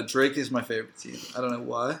 No, Drake is my favorite team. I don't know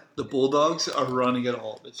why. The Bulldogs are running it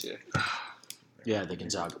all this year. Yeah, the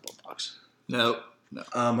Gonzaga Bulldogs. No.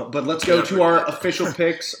 But let's go to our official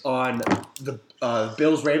picks on the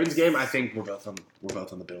Bills Ravens game. I think we're both on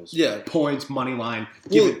the Bills. Yeah. Points, money line,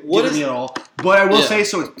 Well, what give is- me it all. But I will Yeah. say,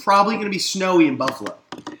 so it's probably going to be snowy in Buffalo.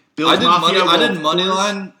 Bills I did Mafia money will-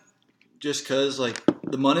 line just because, like,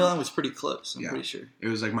 the money line was pretty close, I'm Yeah. pretty sure. It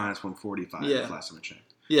was like minus 145 Yeah. last time I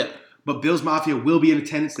checked. Yeah. But Bills Mafia will be in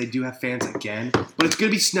attendance. They do have fans again. But it's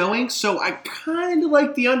going to be snowing, so I kind of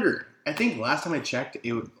like the under. I think last time I checked,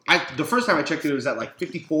 the first time I checked it was at like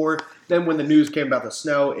 54. Then when the news came about the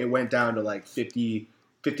snow, it went down to like 50,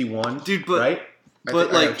 51. Dude, but- right? But,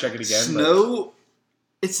 I gotta like, check it again. snow,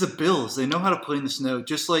 it's the Bills. They know how to play in the snow.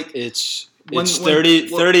 Just like, It's When-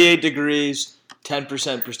 38 degrees,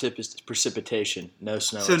 10% precipitation, no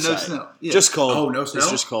snow. so in no sight. snow. Yeah. Just cold. Oh, no snow? It's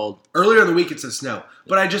just cold. Earlier in the week, it said snow.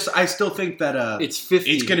 But I still think that it's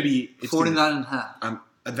 50. it's going to be it's 49 and a half.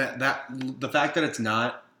 the fact that it's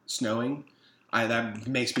not snowing, that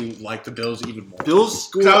makes me like the Bills even more. Bills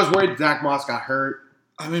Because I scored. was worried Zach Moss got hurt.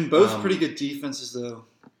 I mean, both Um, pretty good defenses, though.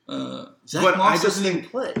 Zach but Moss I just doesn't even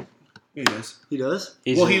think- play. He is. He does?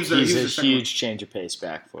 He's Well, a, he was a he's a second huge change of pace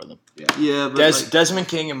back for them. Yeah, but Desmond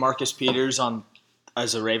King and Marcus Peters on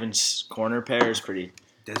as a Ravens corner pair is pretty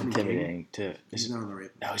Desmond intimidating too. He's not on the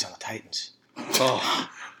Ravens. No, he's on the Titans. Oh,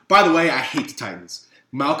 By the way, I hate the Titans.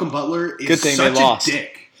 Malcolm Butler is Good thing such they lost. a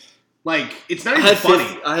dick. Like, it's not I even had funny.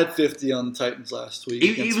 50, I had 50 on the Titans last week. It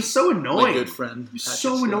against was so my annoying. good friend. It was Patrick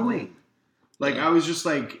so Skinner. annoying. Like, Yeah. I was just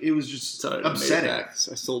like, it was just Sorry, I made it upsetting. back.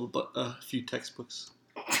 I sold a few textbooks.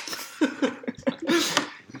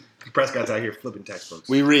 Prescott's out here flipping textbooks.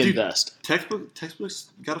 We reinvest. Textbooks,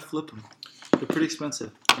 gotta flip them. They're pretty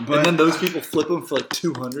expensive. But- and then those people flip them for like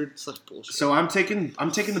 200. Such bullshit. So I'm taking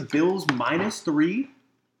the Bills -3,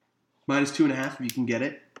 -2.5 if you can get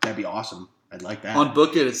it. That'd be awesome. I'd like that. On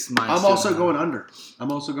Book It, it's minus. I'm also 2.5.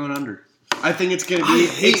 going under. I think it's gonna I be.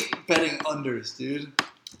 hate betting unders, dude.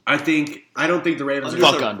 I don't think the Ravens. Unders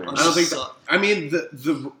Fuck are- unders. I don't think. suck. I mean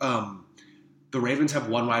the Ravens have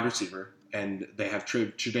one wide receiver and they have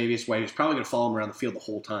Tre'Davious White who's probably gonna follow him around the field the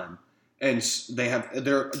whole time, and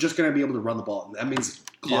they're just gonna be able to run the ball. And that means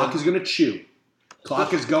the clock is gonna chew. The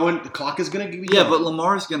clock is gonna be Yeah, going. but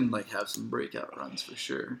Lamar's gonna like have some breakout runs for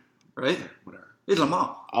sure, right? Whatever. It's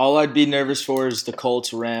Lamar. All I'd be nervous for is the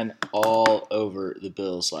Colts ran all over the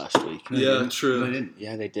Bills last week. No, they Yeah, didn't. true. No, they didn't.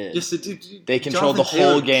 Yeah, they did. Yes, they did. They controlled Jonathan the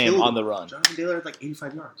whole Taylor game killed on the run. Jonathan Taylor had like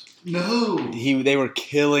 85 yards. No. They were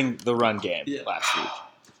killing the run game Yeah. last week.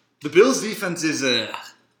 The Bills' defense is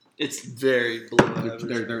it's very below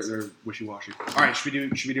average. They're wishy-washy. All right, should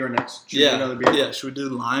we do our next? Should we do Yeah, another beer? yeah. Should we do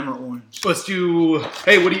lime or orange? Let's do.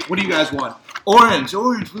 Hey, what do you guys want? Orange.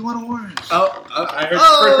 We want orange. Oh, I heard.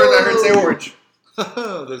 Oh! First person I heard say orange.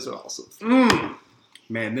 Those are awesome.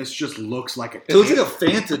 Man, this just looks like a. It looks like a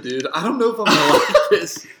Fanta, dude. I don't know if I'm gonna like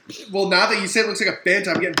this. Well, now that you say it looks like a Fanta,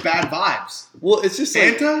 I'm getting bad vibes. Well, it's just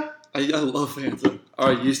like Fanta? I love Fanta. Or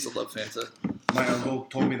I used to love Fanta. My uncle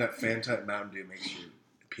told me that Fanta and Mountain Dew makes your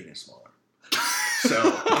penis smaller. So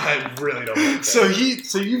I really don't like that.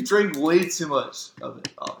 So you drank way too much of it.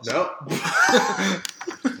 Obviously. No.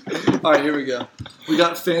 All right, here we go. We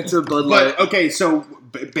got Fanta, Bud Light. But okay, so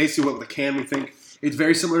basically, what the can we think it's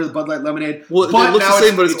very similar to the Bud Light lemonade. Well, it but looks now the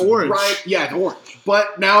same, but it's orange. Yeah, it's orange.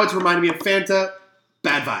 But now it's reminding me of Fanta.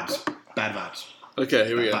 Bad vibes. Bad vibes. Okay,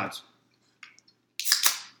 here we go. Bad vibes.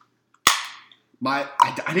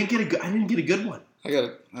 I didn't get a good one. I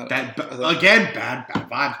got Bad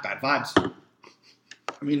vibes. Bad vibes.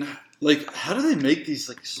 I mean, like, how do they make these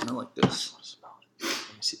like smell like this? Let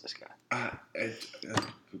me see this guy.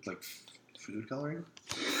 Like food coloring.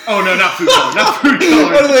 Oh no, not food coloring. Not food coloring.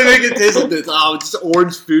 How do they make it taste like this? Oh, it's just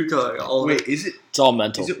orange food coloring. All Wait, is it? It's all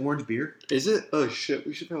mental. Is it orange beer? Is it? Oh shit,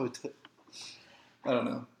 we should probably. I don't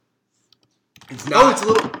know. It's Oh, it's a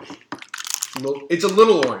little. It's a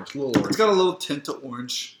little orange. It's got a little tint of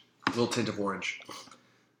orange. Little tint of orange.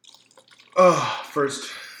 Oh,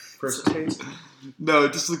 first taste. No,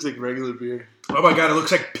 it just looks like regular beer. Oh my god, it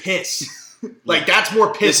looks like piss. Like that's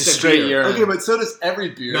more piss This is than straight beer. urine. Okay, but so does every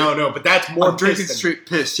beer. No, but that's more I'm drinking piss than straight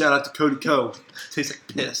piss. Shout out to Cody Co. Tastes like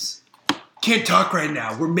piss. Can't talk right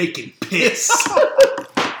now. We're making piss.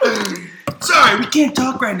 Sorry, we can't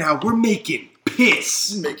talk right now. We're making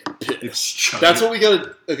piss. Making piss. It's chunky. That's what we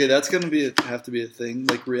gotta. Okay, that's gonna have to be a thing.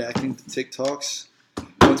 Like reacting to TikToks.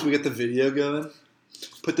 Once we get the video going,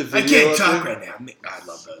 put the I video. can't talk there. right now. I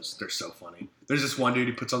love those. They're so funny. There's this one dude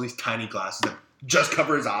who puts on these tiny glasses that just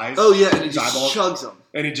cover his eyes. Oh yeah, and he His just eyeballs. chugs them.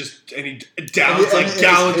 And he downs And like his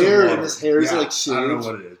gallons hair, of water. and his hair is, like, I don't know shaved.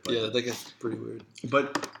 what it is. But, Yeah, that gets pretty weird.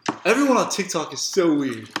 but Everyone on TikTok is so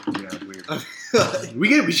weird. yeah,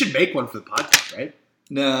 weird. We should make one for the podcast, right?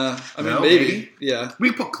 Nah, I mean No, maybe. maybe. Yeah, We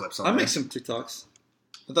can put clips on I there. make some TikToks.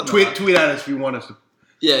 I thought Tweet at us if you want us to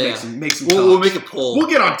Yeah, make some We'll talks. make a poll. We'll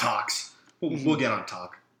get on talks. We'll get on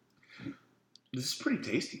talk. This is pretty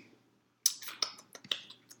tasty.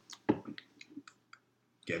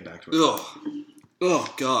 Getting back to it.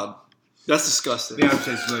 Oh God, that's disgusting. The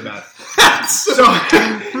aftertaste is really bad. so, So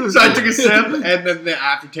I took a sip, and then the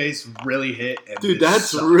aftertaste really hit. And dude, it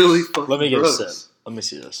that's sucks. really fucking Let me get gross. a sip. Let me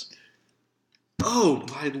see this. Oh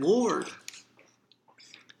my lord.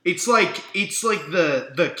 It's like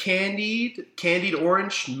the candied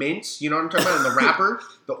orange mints. You know what I'm talking about? In the wrapper,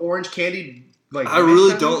 the orange candied. Like I mint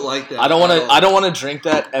really kind of don't thing. like that. I don't want at to. all. I don't want to drink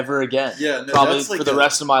that ever again. Yeah, no, probably that's like for the a-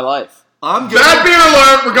 rest of my life. I'm good. Bad beer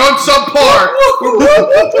alert! We're going subpar.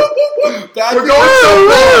 Bad We're beer.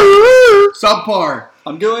 going subpar.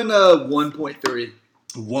 I'm going 1.3.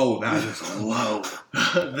 Whoa, that is low.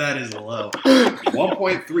 That is low.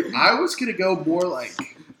 1.3. I was gonna go more like.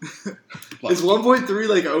 Is 1.3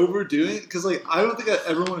 like overdoing it? Because like I don't think I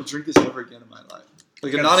ever want to drink this ever again in my life.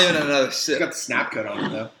 Like Got not the- even another It's sip. got the snap cut on it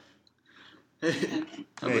though.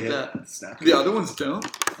 How about that? Snap The cut. other ones don't.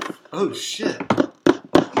 Oh shit!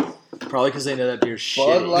 Probably because they know that beer's shit.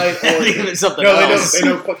 Bud Light or something no, else. they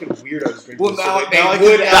know fucking weirdos drink Well, this. now- So they now I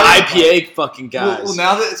would can- The IPA fucking guys. Well,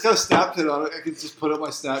 now that it's got a Snapchat on it, I can just put up my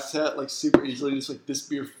Snapchat like super easily. Just like this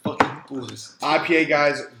beer fucking blows. IPA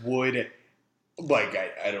guys would like.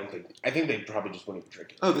 I don't think. I think they probably just wouldn't even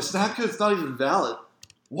drink it. Oh, the Snapchat's not even valid.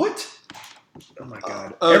 What? Oh my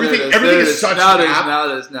god! Oh, everything there it is such now an it is, app. now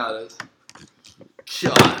it is. Now it is.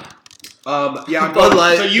 God. Yeah, I'm Bud going,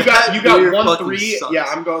 Light, so you that got beer 1 fucking 3. sucks. Yeah,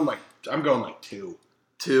 I'm going like 2.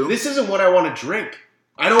 2. This isn't what I want to drink.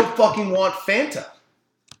 I don't fucking want Fanta.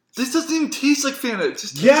 This doesn't even taste like Fanta. It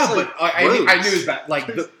just tastes Yeah, like but I knew gross. it was bad. Like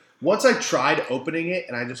once I tried opening it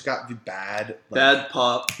and I just got the bad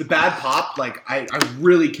pop. the bad pop. Like I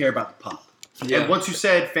really care about the pop. Yeah. And once you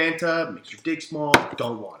said Fanta makes your dick small,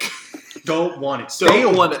 don't want it. Don't want it. Stay Don't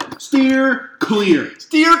away. want it. Steer clear.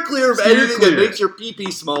 Steer clear of Steer anything clear. that makes your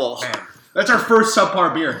pee-pee small. Man, that's our first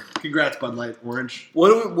subpar beer. Congrats, Bud Light Orange.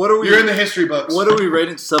 What are we? You're in the history books. What are we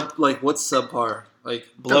rating what's subpar? Like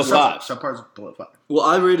Below 5. Subpar's below 5. Well,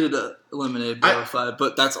 I rated a lemonade below 5,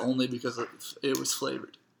 but that's only because it was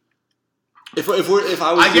flavored. If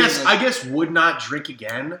I was I guess would not drink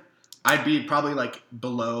again. I'd be probably like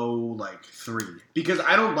below like 3 because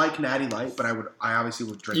I don't like Natty Light, but I obviously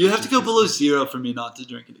would drink. you it have to just go because- below 0 for me not to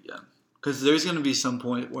drink it again. Because there's going to be some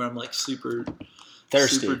point where I'm like super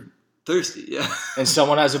thirsty, yeah. And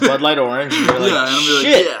someone has a Bud Light Orange, and you're like, yeah, and I'm be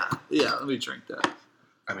shit. like, yeah, let me drink that.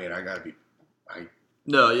 I mean, I gotta be.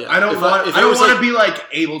 No, yeah. I don't If want. if I it don't was want to like- be like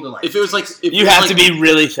able to like. If it was like, if You it was have like- to be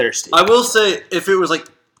really thirsty. I will say, if it was like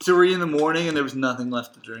 3 in the morning and there was nothing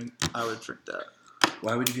left to drink, I would drink that.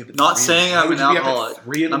 Why would you be up at Not 3? saying Why I'm would an you be up at alcoholic.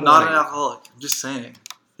 3 in the I'm not an morning? alcoholic. I'm just saying.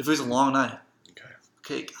 If it was a long night.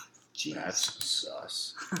 Okay, God, jeez. That's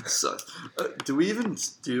sus. Sucks. Do we even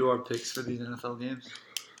do our picks for these NFL games?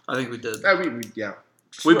 I think we did. I mean, yeah.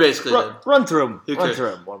 We basically did. Run through them. Okay. Run through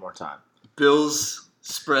them one more time. Bills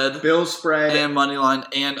spread Bills spread. and money line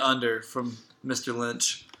and under from Mr.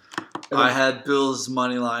 Lynch. I had Bills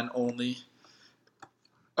money line only.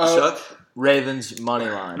 Chuck? Ravens money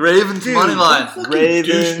line. Ravens Dude, money line. what fucking Ravens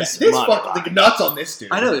douchebag. This money fucking line. like nuts on this dude.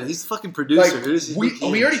 I know, he's the fucking producer. Like, Who does he we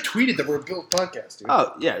think he already is? tweeted that we're a Bill podcast, dude.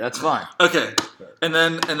 Oh yeah, that's fine. Okay. And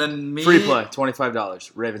then me. Free play,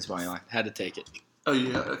 $25. Ravens money line. Had to take it. Oh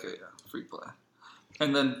yeah, okay, yeah. Free play.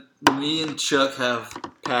 And then me and Chuck have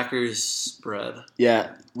Packers spread.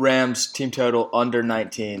 Yeah, Rams team total under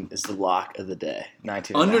 19 is the lock of the day.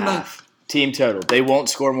 19 Under and a half. Team total. They won't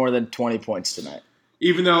score more than 20 points tonight.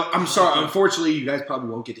 Even though I'm sorry, unfortunately, you guys probably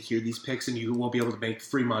won't get to hear these picks, and you won't be able to make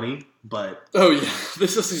free money. But Oh yeah,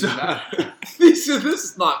 this doesn't even matter. this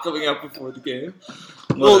is not coming out before the game.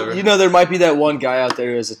 Well, Whatever. you know, there might be that one guy out there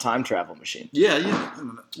who has a time travel machine. Yeah, yeah.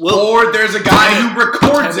 Well, or there's a guy who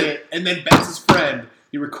records it and then bets his friend.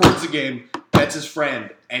 He records the game, bets his friend,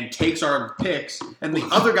 and takes our picks. And the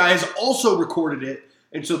other guy has also recorded it,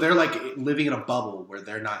 and so they're like living in a bubble where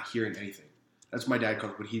they're not hearing anything. That's what my dad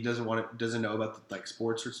calls it. When he doesn't know about the, like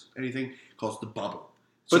sports or anything, he calls it the bubble.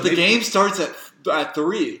 So but the game starts at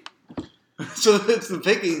 3, so it's the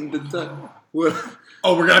picking.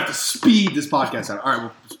 Oh, we're gonna have to speed this podcast out. All right,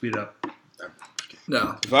 we'll speed it up.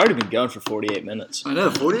 No, We've already been going for 48 minutes. I know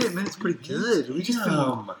 48 minutes, pretty good. We just been,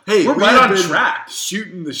 Hey, we're we right have on been track.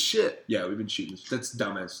 shooting the shit. Yeah, we've been shooting this. That's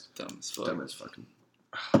dumb as Dumb as fuck.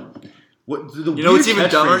 fucking. What the You know what's weird even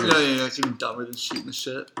dumber? catchphrases- No, you know what's even dumber than shooting the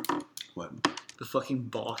shit? What? The fucking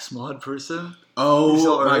box mod person. You Oh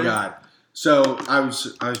saw it my already? god! So I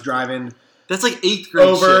was driving. That's like 8th grade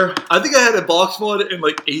Over. shit. I think I had a box mod in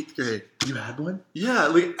like 8th grade. You had one? Yeah,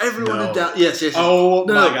 like everyone No. in Dallas. Yes. Oh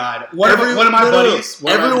No, my no. god! One of my buddies.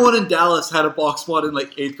 Everyone in Dallas had a box mod in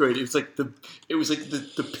like 8th grade. It was like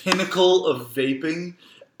the pinnacle of vaping.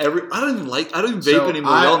 I don't even vape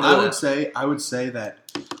anymore. We all know I would say that,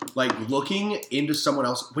 like, looking into someone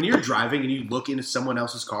else when you're driving and you look into someone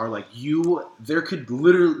else's car, like there could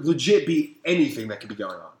legit be anything that could be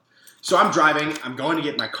going on. So I'm driving. I'm going to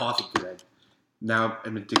get my coffee today. Now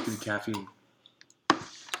I'm addicted to caffeine,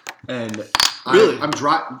 and Really? I'm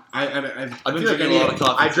driving. I've been feel like drinking a lot of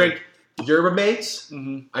coffee, I too. drink yerba mates.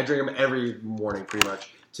 Mhm. I drink them every morning, pretty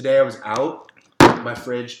much. Today I was out. My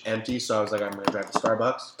fridge empty, so I was like, I'm gonna drive to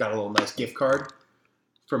Starbucks. Got a little nice gift card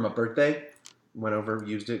for my birthday. Went over,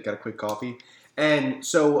 used it, got a quick coffee. And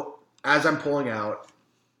so as I'm pulling out,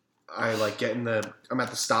 I like I'm at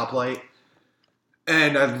the stoplight,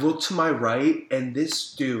 and I look to my right, and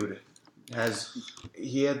this dude had this.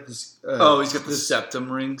 he's got the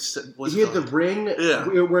septum rings. What's He it had the called? ring Yeah.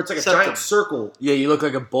 where it's like a Septum. giant circle. Yeah, you look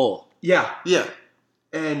like a bull. Yeah. Yeah.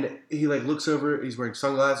 And he like looks over. He's wearing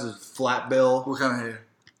sunglasses, flat bill. What kind of hair?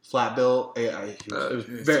 Flat bill. It was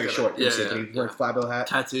He's very got short. yeah, But he was wearing a flat bill hat.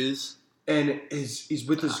 Tattoos. and he's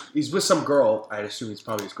with some girl. I'd assume he's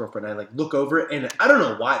probably his girlfriend. I like look over and I don't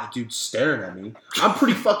know why the dude's staring at me. I'm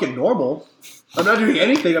pretty fucking normal. I'm not doing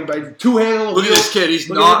anything. I'm like two-handle. Look at this kid. He's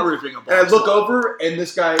not ripping a ball. And I look over and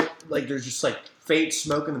this guy, like, there's just like faint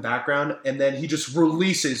smoke in the background, and then he just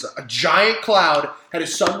releases a giant cloud, had his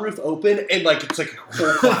sunroof open, and like it's like a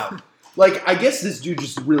whole cloud. Like, I guess this dude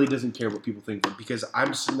just really doesn't care what people think of him because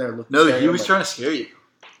I'm sitting there looking. No, he was trying to scare you,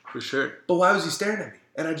 for sure. But why was he staring at me?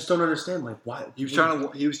 And I just don't understand. Like, why? He was trying to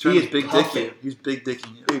big dick you. He was big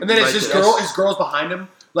dicking you. And then it's his girl's behind him.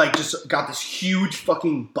 Like, just got this huge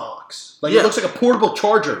fucking box. Like, it looks like a portable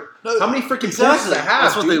charger. No, how many freaking ports does it have?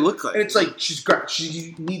 That's what they look like. And it's like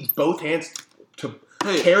she needs both hands to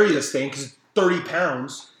carry this thing because it's 30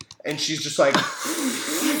 pounds. And she's just like...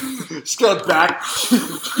 She's got a backpack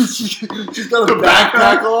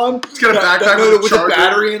on. She's got a backpack with a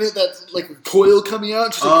battery in it that's like a coil coming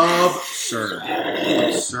out. Absurd.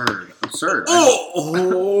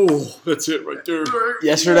 Oh, that's it right there.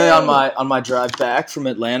 Yesterday on my drive back from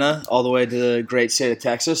Atlanta all the way to the great state of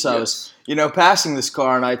Texas, I was passing this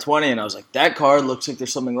car on I-20, and I was like, that car looks like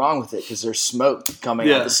there's something wrong with it because there's smoke coming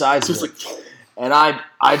out the sides of it. And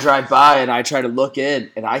I drive by and I try to look in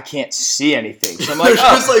and I can't see anything. So I'm like,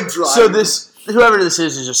 just like driving. So whoever this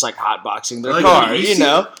is just like hotboxing their car,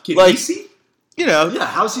 Can like, he see? Yeah,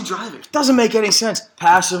 how's he driving? Doesn't make any sense.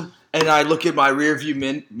 Pass him, and I look at my rear view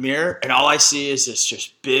mirror, and all I see is this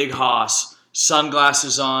just big hoss,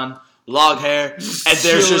 sunglasses on, log hair, and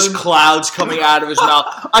there's just clouds coming out of his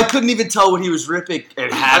mouth. I couldn't even tell what he was ripping.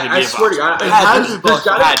 It had to be I swear to God, it had to be there's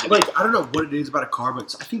Boxer. like, I don't know what it is about a car,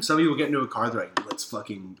 but I think some people get into a car, they're like, let's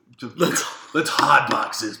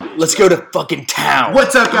hotbox this bitch. Let's go to fucking town.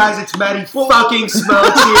 What's up, guys? It's Matty fucking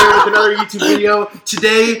Smokes here with another YouTube video.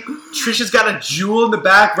 Today, Trisha's got a jewel in the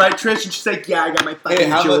back, right, Trish? And she's like, yeah, I got my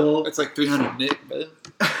fucking jewel. It's like 300 Nick, man.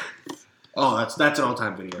 Oh, that's an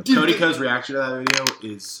all-time video. Cody Co's reaction to that video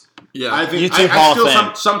is... Yeah, I think YouTube Hall of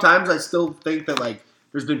Fame. Sometimes I still think that like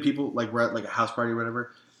there's been people like we're at like a house party or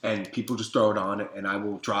whatever, and people just throw it on, and I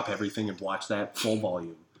will drop everything and watch that full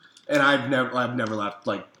volume. And I've never laughed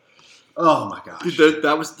like, oh my gosh, dude,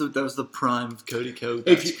 that was the prime of Cody Co.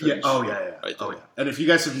 Right there. And if you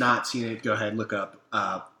guys have not seen it, go ahead and look up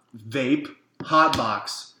Vape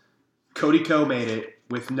Hotbox. Cody Co made it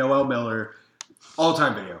with Noel Miller.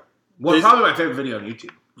 All-time video. Probably my favorite video on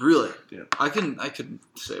YouTube. Really? Yeah. I can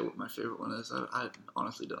say what my favorite one is. I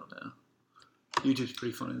honestly don't know. YouTube's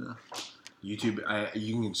pretty funny though. YouTube,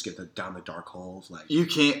 you can just get down the dark holes. Like you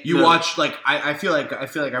can't. Watch like I feel like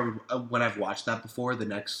I would, when I've watched that before, the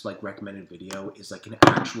next like recommended video is like an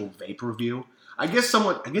actual vape review. I guess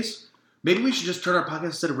maybe we should just turn our podcast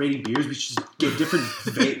instead of rating beers. We should just get different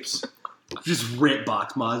vapes. Just rip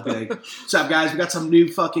box mods. Be like, what's up, guys? We got some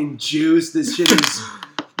new fucking juice. This shit is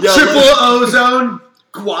triple ozone.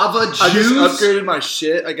 Guava juice. I just upgraded my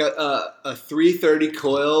shit. I got a 330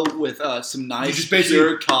 coil with some nice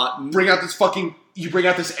pure cotton. You bring out this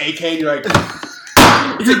AK and you're like,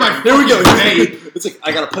 here we go. It's like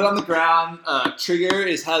I gotta put it on the ground. Trigger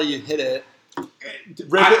is how you hit it.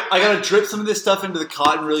 I gotta drip some of this stuff into the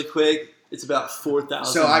cotton really quick. It's about 4,000.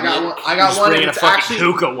 So I got one. Bringing a fucking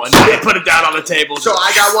hookah one day. Put it down on the table. So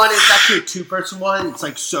I got one. It's actually a two-person one. It's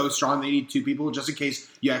like so strong they need two people just in case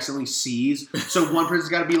you accidentally seize. So one person's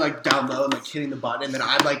got to be like down low and like hitting the button, and then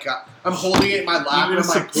I'm like I'm holding it in my lap and I'm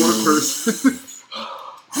like poor person.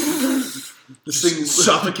 This thing is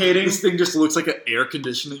suffocating. This thing just looks like an air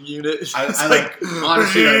conditioning unit. I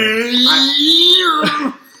honestly.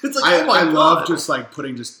 It's like, I love just like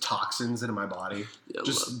putting just toxins into my body,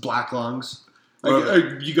 just black lungs.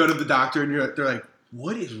 Like, you go to the doctor and they're like,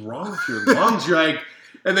 "What is wrong with your lungs?" You're like,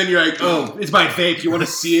 and then you're like, "Oh, it's my vape. You want to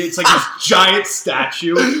see it? It's like this giant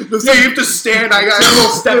statue. You have to stand. I got little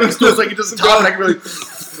stepping stools like it doesn't go." And I can really.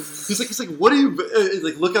 He's like, what do you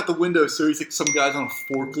like? Look out the window. So he's like, some guy's on a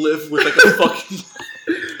forklift with like a fucking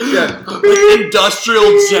like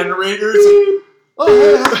industrial generator. It's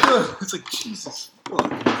like, it's like Jesus.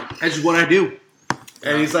 That's just what I do.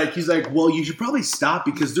 And he's like, well, you should probably stop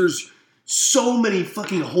because there's so many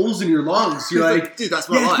fucking holes in your lungs. You're like, dude, that's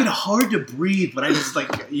what it's been hard to breathe, but I just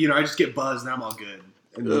like, I just get buzzed and I'm all good.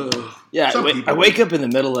 I wake up in the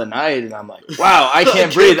middle of the night and I'm like, wow, I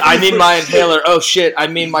can't breathe. I need my inhaler. Oh shit, I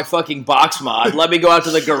mean my fucking box mod. Let me go out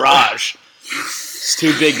to the garage. It's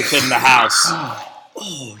too big to fit in the house.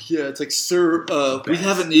 Oh, yeah, it's like, sir, we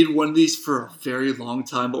haven't needed one of these for a very long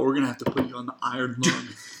time, but we're going to have to put you on the iron lung.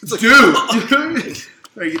 It's like, dude!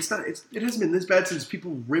 Like, it hasn't been this bad since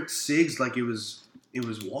people ripped cigs like it was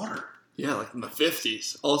water. Yeah, like in the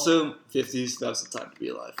 50s. Also, 50s, that was the time to be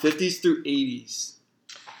alive. 50s through 80s.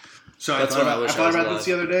 So That's I what I thought, wish I I thought was about alive. this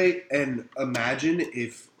the other day, and imagine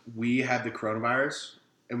if we had the coronavirus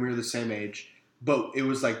and we were the same age, but it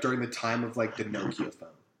was like during the time of like the Nokia phone.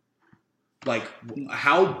 Like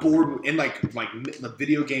how bored and like the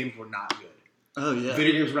video games were not good. Oh yeah.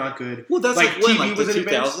 Video games were not good. Well, that's like when, TV like was the in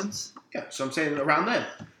advance. 2000s. Yeah, so I'm saying around then.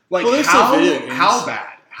 Like Well, there's still video games.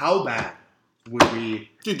 how bad would we?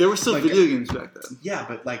 Dude, there were still Like- video games back then. Yeah,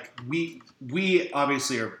 but like we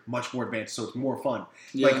obviously are much more advanced, so it's more fun.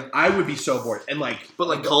 Yeah. Like I would be so bored, and like But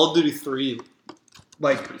like Call of Duty 3 was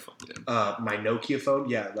like pretty fun game. my Nokia phone.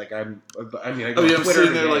 Yeah, like I mean I go Oh on yeah, I'm Twitter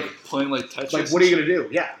sitting there today. like playing like Tetris. Like what are you gonna do?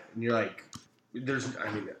 Yeah, and you're like,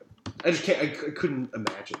 I just can't. I couldn't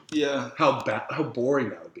imagine Yeah. how boring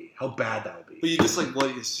that would be, how bad that would be. But you just like what?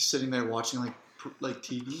 You're just sitting there watching like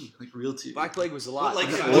TV, like real TV. Black Plague was a lot. Like,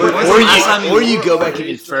 or you go back Or even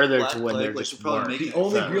you further Black to when Plague, there like, just you're probably weren't. making The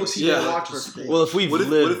only friends. real TV Yeah. I watched was school. Well, if we've What if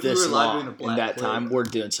lived we this were alive long during the in Black that Plague? time, we're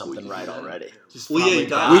doing something right Yeah. already. Well, yeah, you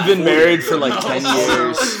died. We've been 40 married for years like ago. 10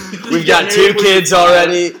 years. You We've got got 2 married when kids you died.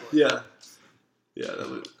 already. Yeah. Yeah, that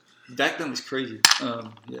was back then was crazy.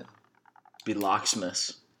 Yeah. Be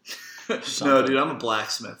locksmiths. No, dude, I'm a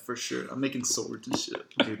blacksmith for sure. I'm making swords and shit.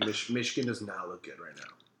 Dude, Michigan does not look good right now.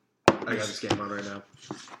 I got this game on right now.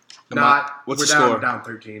 What's we're the down, score? down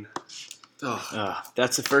 13. Oh.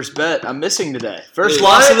 That's the first bet I'm missing today. First Hey,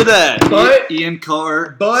 loss what? of the day. But- Ian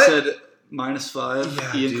Carr but- said -5.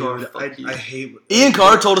 Yeah, Ian dude, Carr, fuck you. I hate. Ian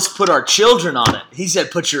Carr told us to put our children on it. He said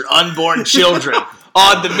put your unborn children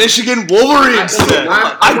on the Michigan Wolverines today.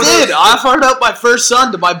 I did. I fired up my first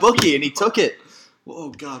son to my bookie, and he took it. Oh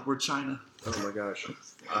God, we're China. Oh my gosh.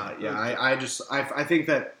 Yeah, I think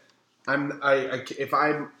that if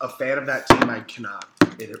I'm a fan of that team, I cannot.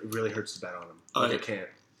 It really hurts to bet on them. Like, I can't.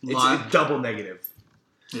 It's double negative.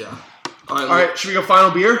 Yeah. All right, should we go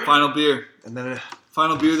final beer? Final beer. And then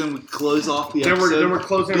Final beer. Then we close off the episode. then we're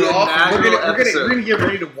closing The it off. We're inaugural gonna episode. get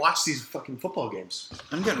ready to watch these fucking football games.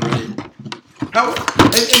 I'm getting ready. How?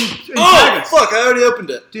 And Oh fuck! I already opened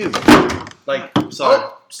it. dude. Like, Sorry.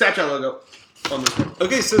 Oh, Snapchat logo on this one.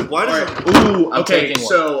 Okay, so why does All it? right. Ooh, I'm okay. taking one.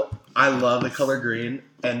 So I love the color green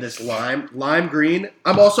and this lime green.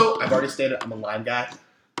 I've already stated I'm a lime guy.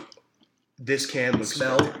 This can looks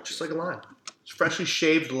just like a lime. It's freshly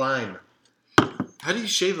shaved lime. How do you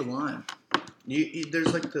shave a lime?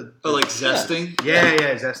 There's like the Oh, like zesting.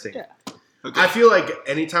 yeah, zesting. Yeah. Okay. I feel like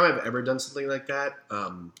anytime I've ever done something like that,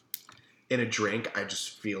 in a drink, I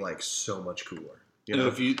just feel like so much cooler. You know,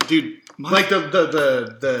 if you, dude, like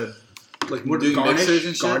the like what, doing garnish? mixers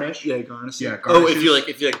and shit. Garnish? Yeah, garnish. Yeah, Oh, garnishes.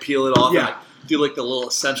 if you like peel it off. Yeah. And, like, do like the little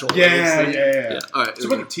essential. Yeah, oils thing. yeah. All right.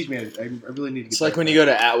 Somebody teach me. I really need to. Get It's like that. when you go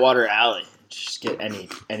to Atwater Alley. Just get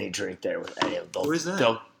any drink there with any of those. Where's that?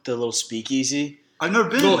 The little speakeasy. I've never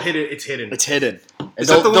been. Little hidden. It's hidden. It's hidden. And Is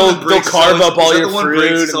that the one that they'll Briggs is carve always- up all is that your the one fruit.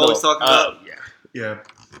 Briggs is and always they'll- talking about? Yeah.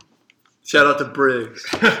 Shout out to Briggs.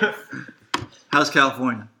 How's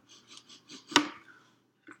California?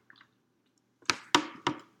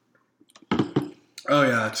 Oh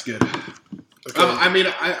yeah, it's good. Okay. I mean,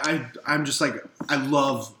 I'm just like I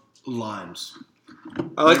love limes.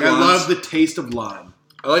 I like I limes. love the taste of lime.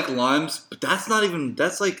 I like limes, but that's not even.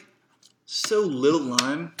 That's like so little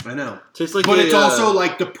lime. I know, Tastes like. but a, it's also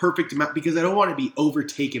like the perfect amount because I don't want to be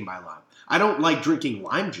overtaken by lime. I don't like drinking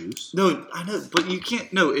lime juice. No, I know, but you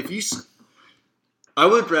can't. No, if you. I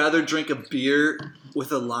would rather drink a beer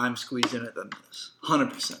with a lime squeeze in it than this.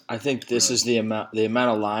 100%. I think this is the amount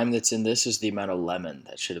of lime that's in this is the amount of lemon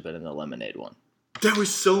that should have been in the lemonade one. There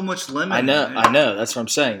was so much lemon. I know, in it. I know. That's what I'm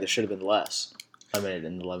saying. There should have been less lemonade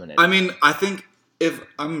in the lemonade. I mean, I think if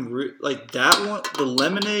I'm like that one, the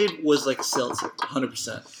lemonade was like a seltzer,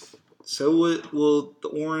 100%. So well, the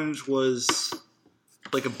orange was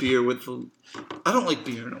like a beer with. I don't like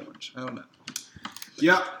beer and orange. I don't know.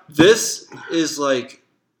 Yeah, This is like,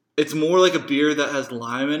 it's more like a beer that has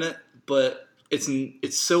lime in it, but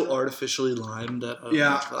it's so artificially limed that. I don't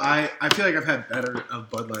yeah. know. I feel like I've had better of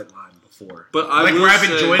Bud Light lime before. But I like will where I've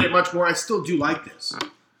say- enjoyed it much more. I still do like this,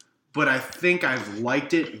 but I think I've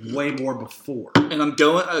liked it way more before. And I'm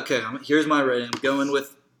going. Okay, here's my rating. I'm going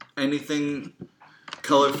with anything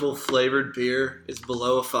colorful flavored beer is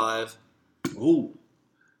below a 5. Ooh,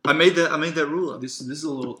 I made that rule up. this is a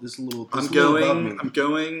little. I'm a little above me.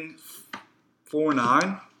 going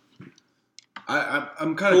 4.9.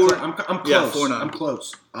 I'm kind of. I'm close. Yeah, 4.9. I'm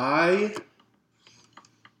close.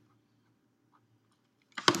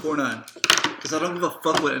 4.9. Because I don't give a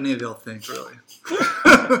fuck what any of y'all think, really.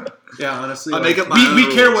 Yeah, honestly, I like, make up my own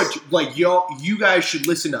we care rules. what like you guys should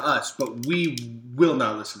listen to us, but we will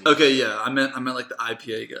not listen to you. Okay, yeah, I meant like the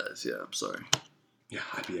IPA guys. Yeah, I'm sorry. Yeah,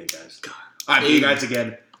 IPA guys. God. IPA guys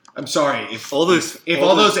again. I'm sorry if all those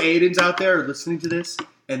Aidens out there are listening to this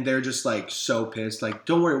and they're just like so pissed. Like,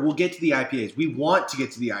 don't worry, we'll get to the IPAs. We want to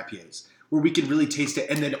get to the IPAs where we can really taste it.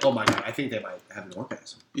 And then, oh my god, I think they might have an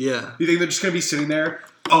orgasm. Yeah. You think they're just gonna be sitting there?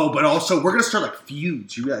 Oh, but also we're gonna start like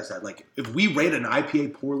feuds. You realize that? Like, if we rate an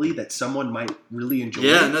IPA poorly, that someone might really enjoy.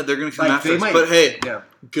 Yeah, it. No, they're gonna come Like, after us. might- But hey, yeah.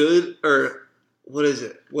 good or what is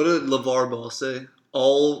it? What did LeVar Ball say? Never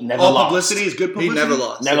All lost. publicity is good He publicity. never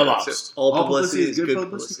lost. Never Yeah, lost. so all publicity is good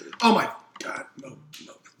publicity. Oh my god, no,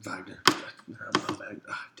 Wagner.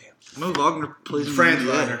 Damn. Mo Wagner plays in Franz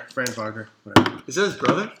the Wagner. Franz Wagner. Whatever. Is that his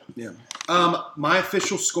brother? Yeah. My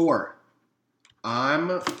official score.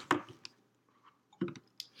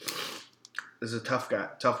 This is a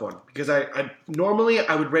tough one because I normally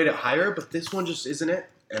I would rate it higher, but this one just isn't it.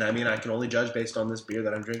 And I mean, I can only judge based on this beer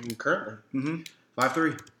that I'm drinking currently. Mm-hmm.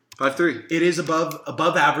 5.3. 5.3. It is above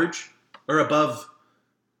average or above.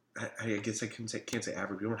 I guess I can't say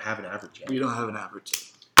average. We don't have an average yet. We don't have an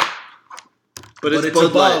average. But It's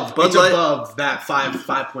Bud above. Light. It's above that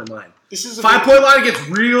 5.9 line. This is a 5-point line gets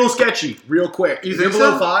real sketchy, real quick. You if think you're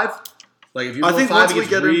below so? 5, like if you're I below think 5, once it we gets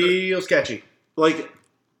get into- real sketchy. like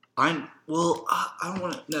I don't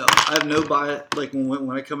want to. No, I have no bias. Like when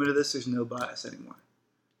I come into this, there's no bias anymore.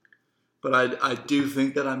 But I do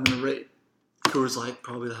think that I'm gonna rate Coors Light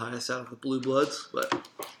probably the highest out of the Blue Bloods. But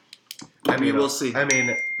I mean, we'll see. I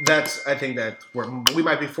mean, I think that we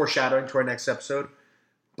might be foreshadowing to our next episode.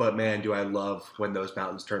 But man, do I love when those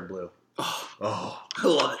mountains turn blue. Oh, I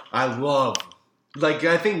love it. I love. Like,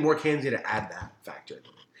 I think more cans need to add that factor.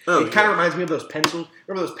 Oh, It kind of reminds me of those pencils.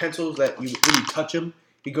 Remember those pencils that when you touch them,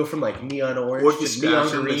 you go from like neon orange Or if you to neon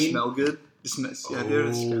scratch them, they green. smell good. Yeah, they're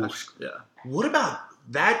Oh. scratch. Yeah. What about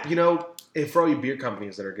that? You know, if for all you beer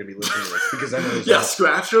companies that are going to be listening to this, because I know there's Yeah,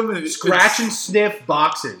 scratch them and scratch and sniff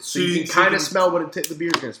boxes, so you So can you kind can- of smell what the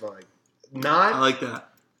beer's going to smell like. I like that.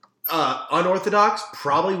 Unorthodox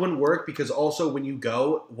probably wouldn't work because also when you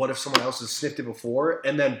go, what if someone else has sniffed it before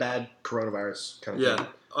and then bad coronavirus kind of Yeah. thing?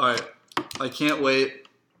 All right. I can't wait.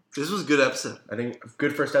 This was a good episode. I think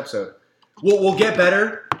good first episode. We'll get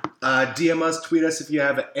better. DM us, tweet us if you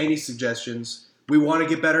have any suggestions. We want to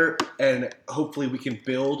get better, and hopefully we can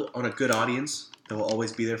build on a good audience that will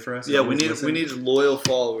always be there for us. Yeah, we Always need listen. loyal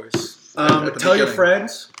followers. Tell at the your beginning.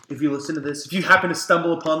 friends if you listen to this. If you happen to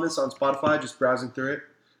stumble upon this on Spotify, just browsing through it,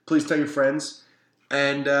 please tell your friends.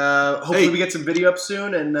 And hopefully Hey. we get some video up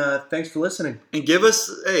soon. And thanks for listening. And give us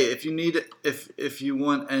if you need if you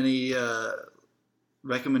want any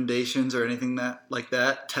recommendations or anything like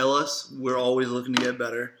that, tell us. We're always looking to get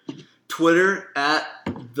better. Twitter at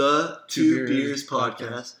the Two Beers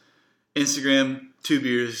Podcast. Instagram 2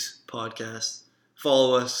 Beers Podcast.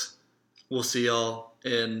 Follow us. We'll see y'all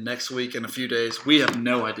in next week in a few days. We have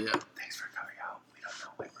no idea. Thanks for coming out. We don't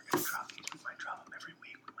know when we're going to drop these. We might drop them every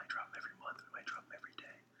week. We might drop them every month. We might drop them every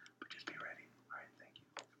day. But just be ready. All right, thank you.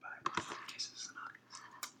 Goodbye. Kisses and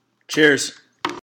hugs. Cheers.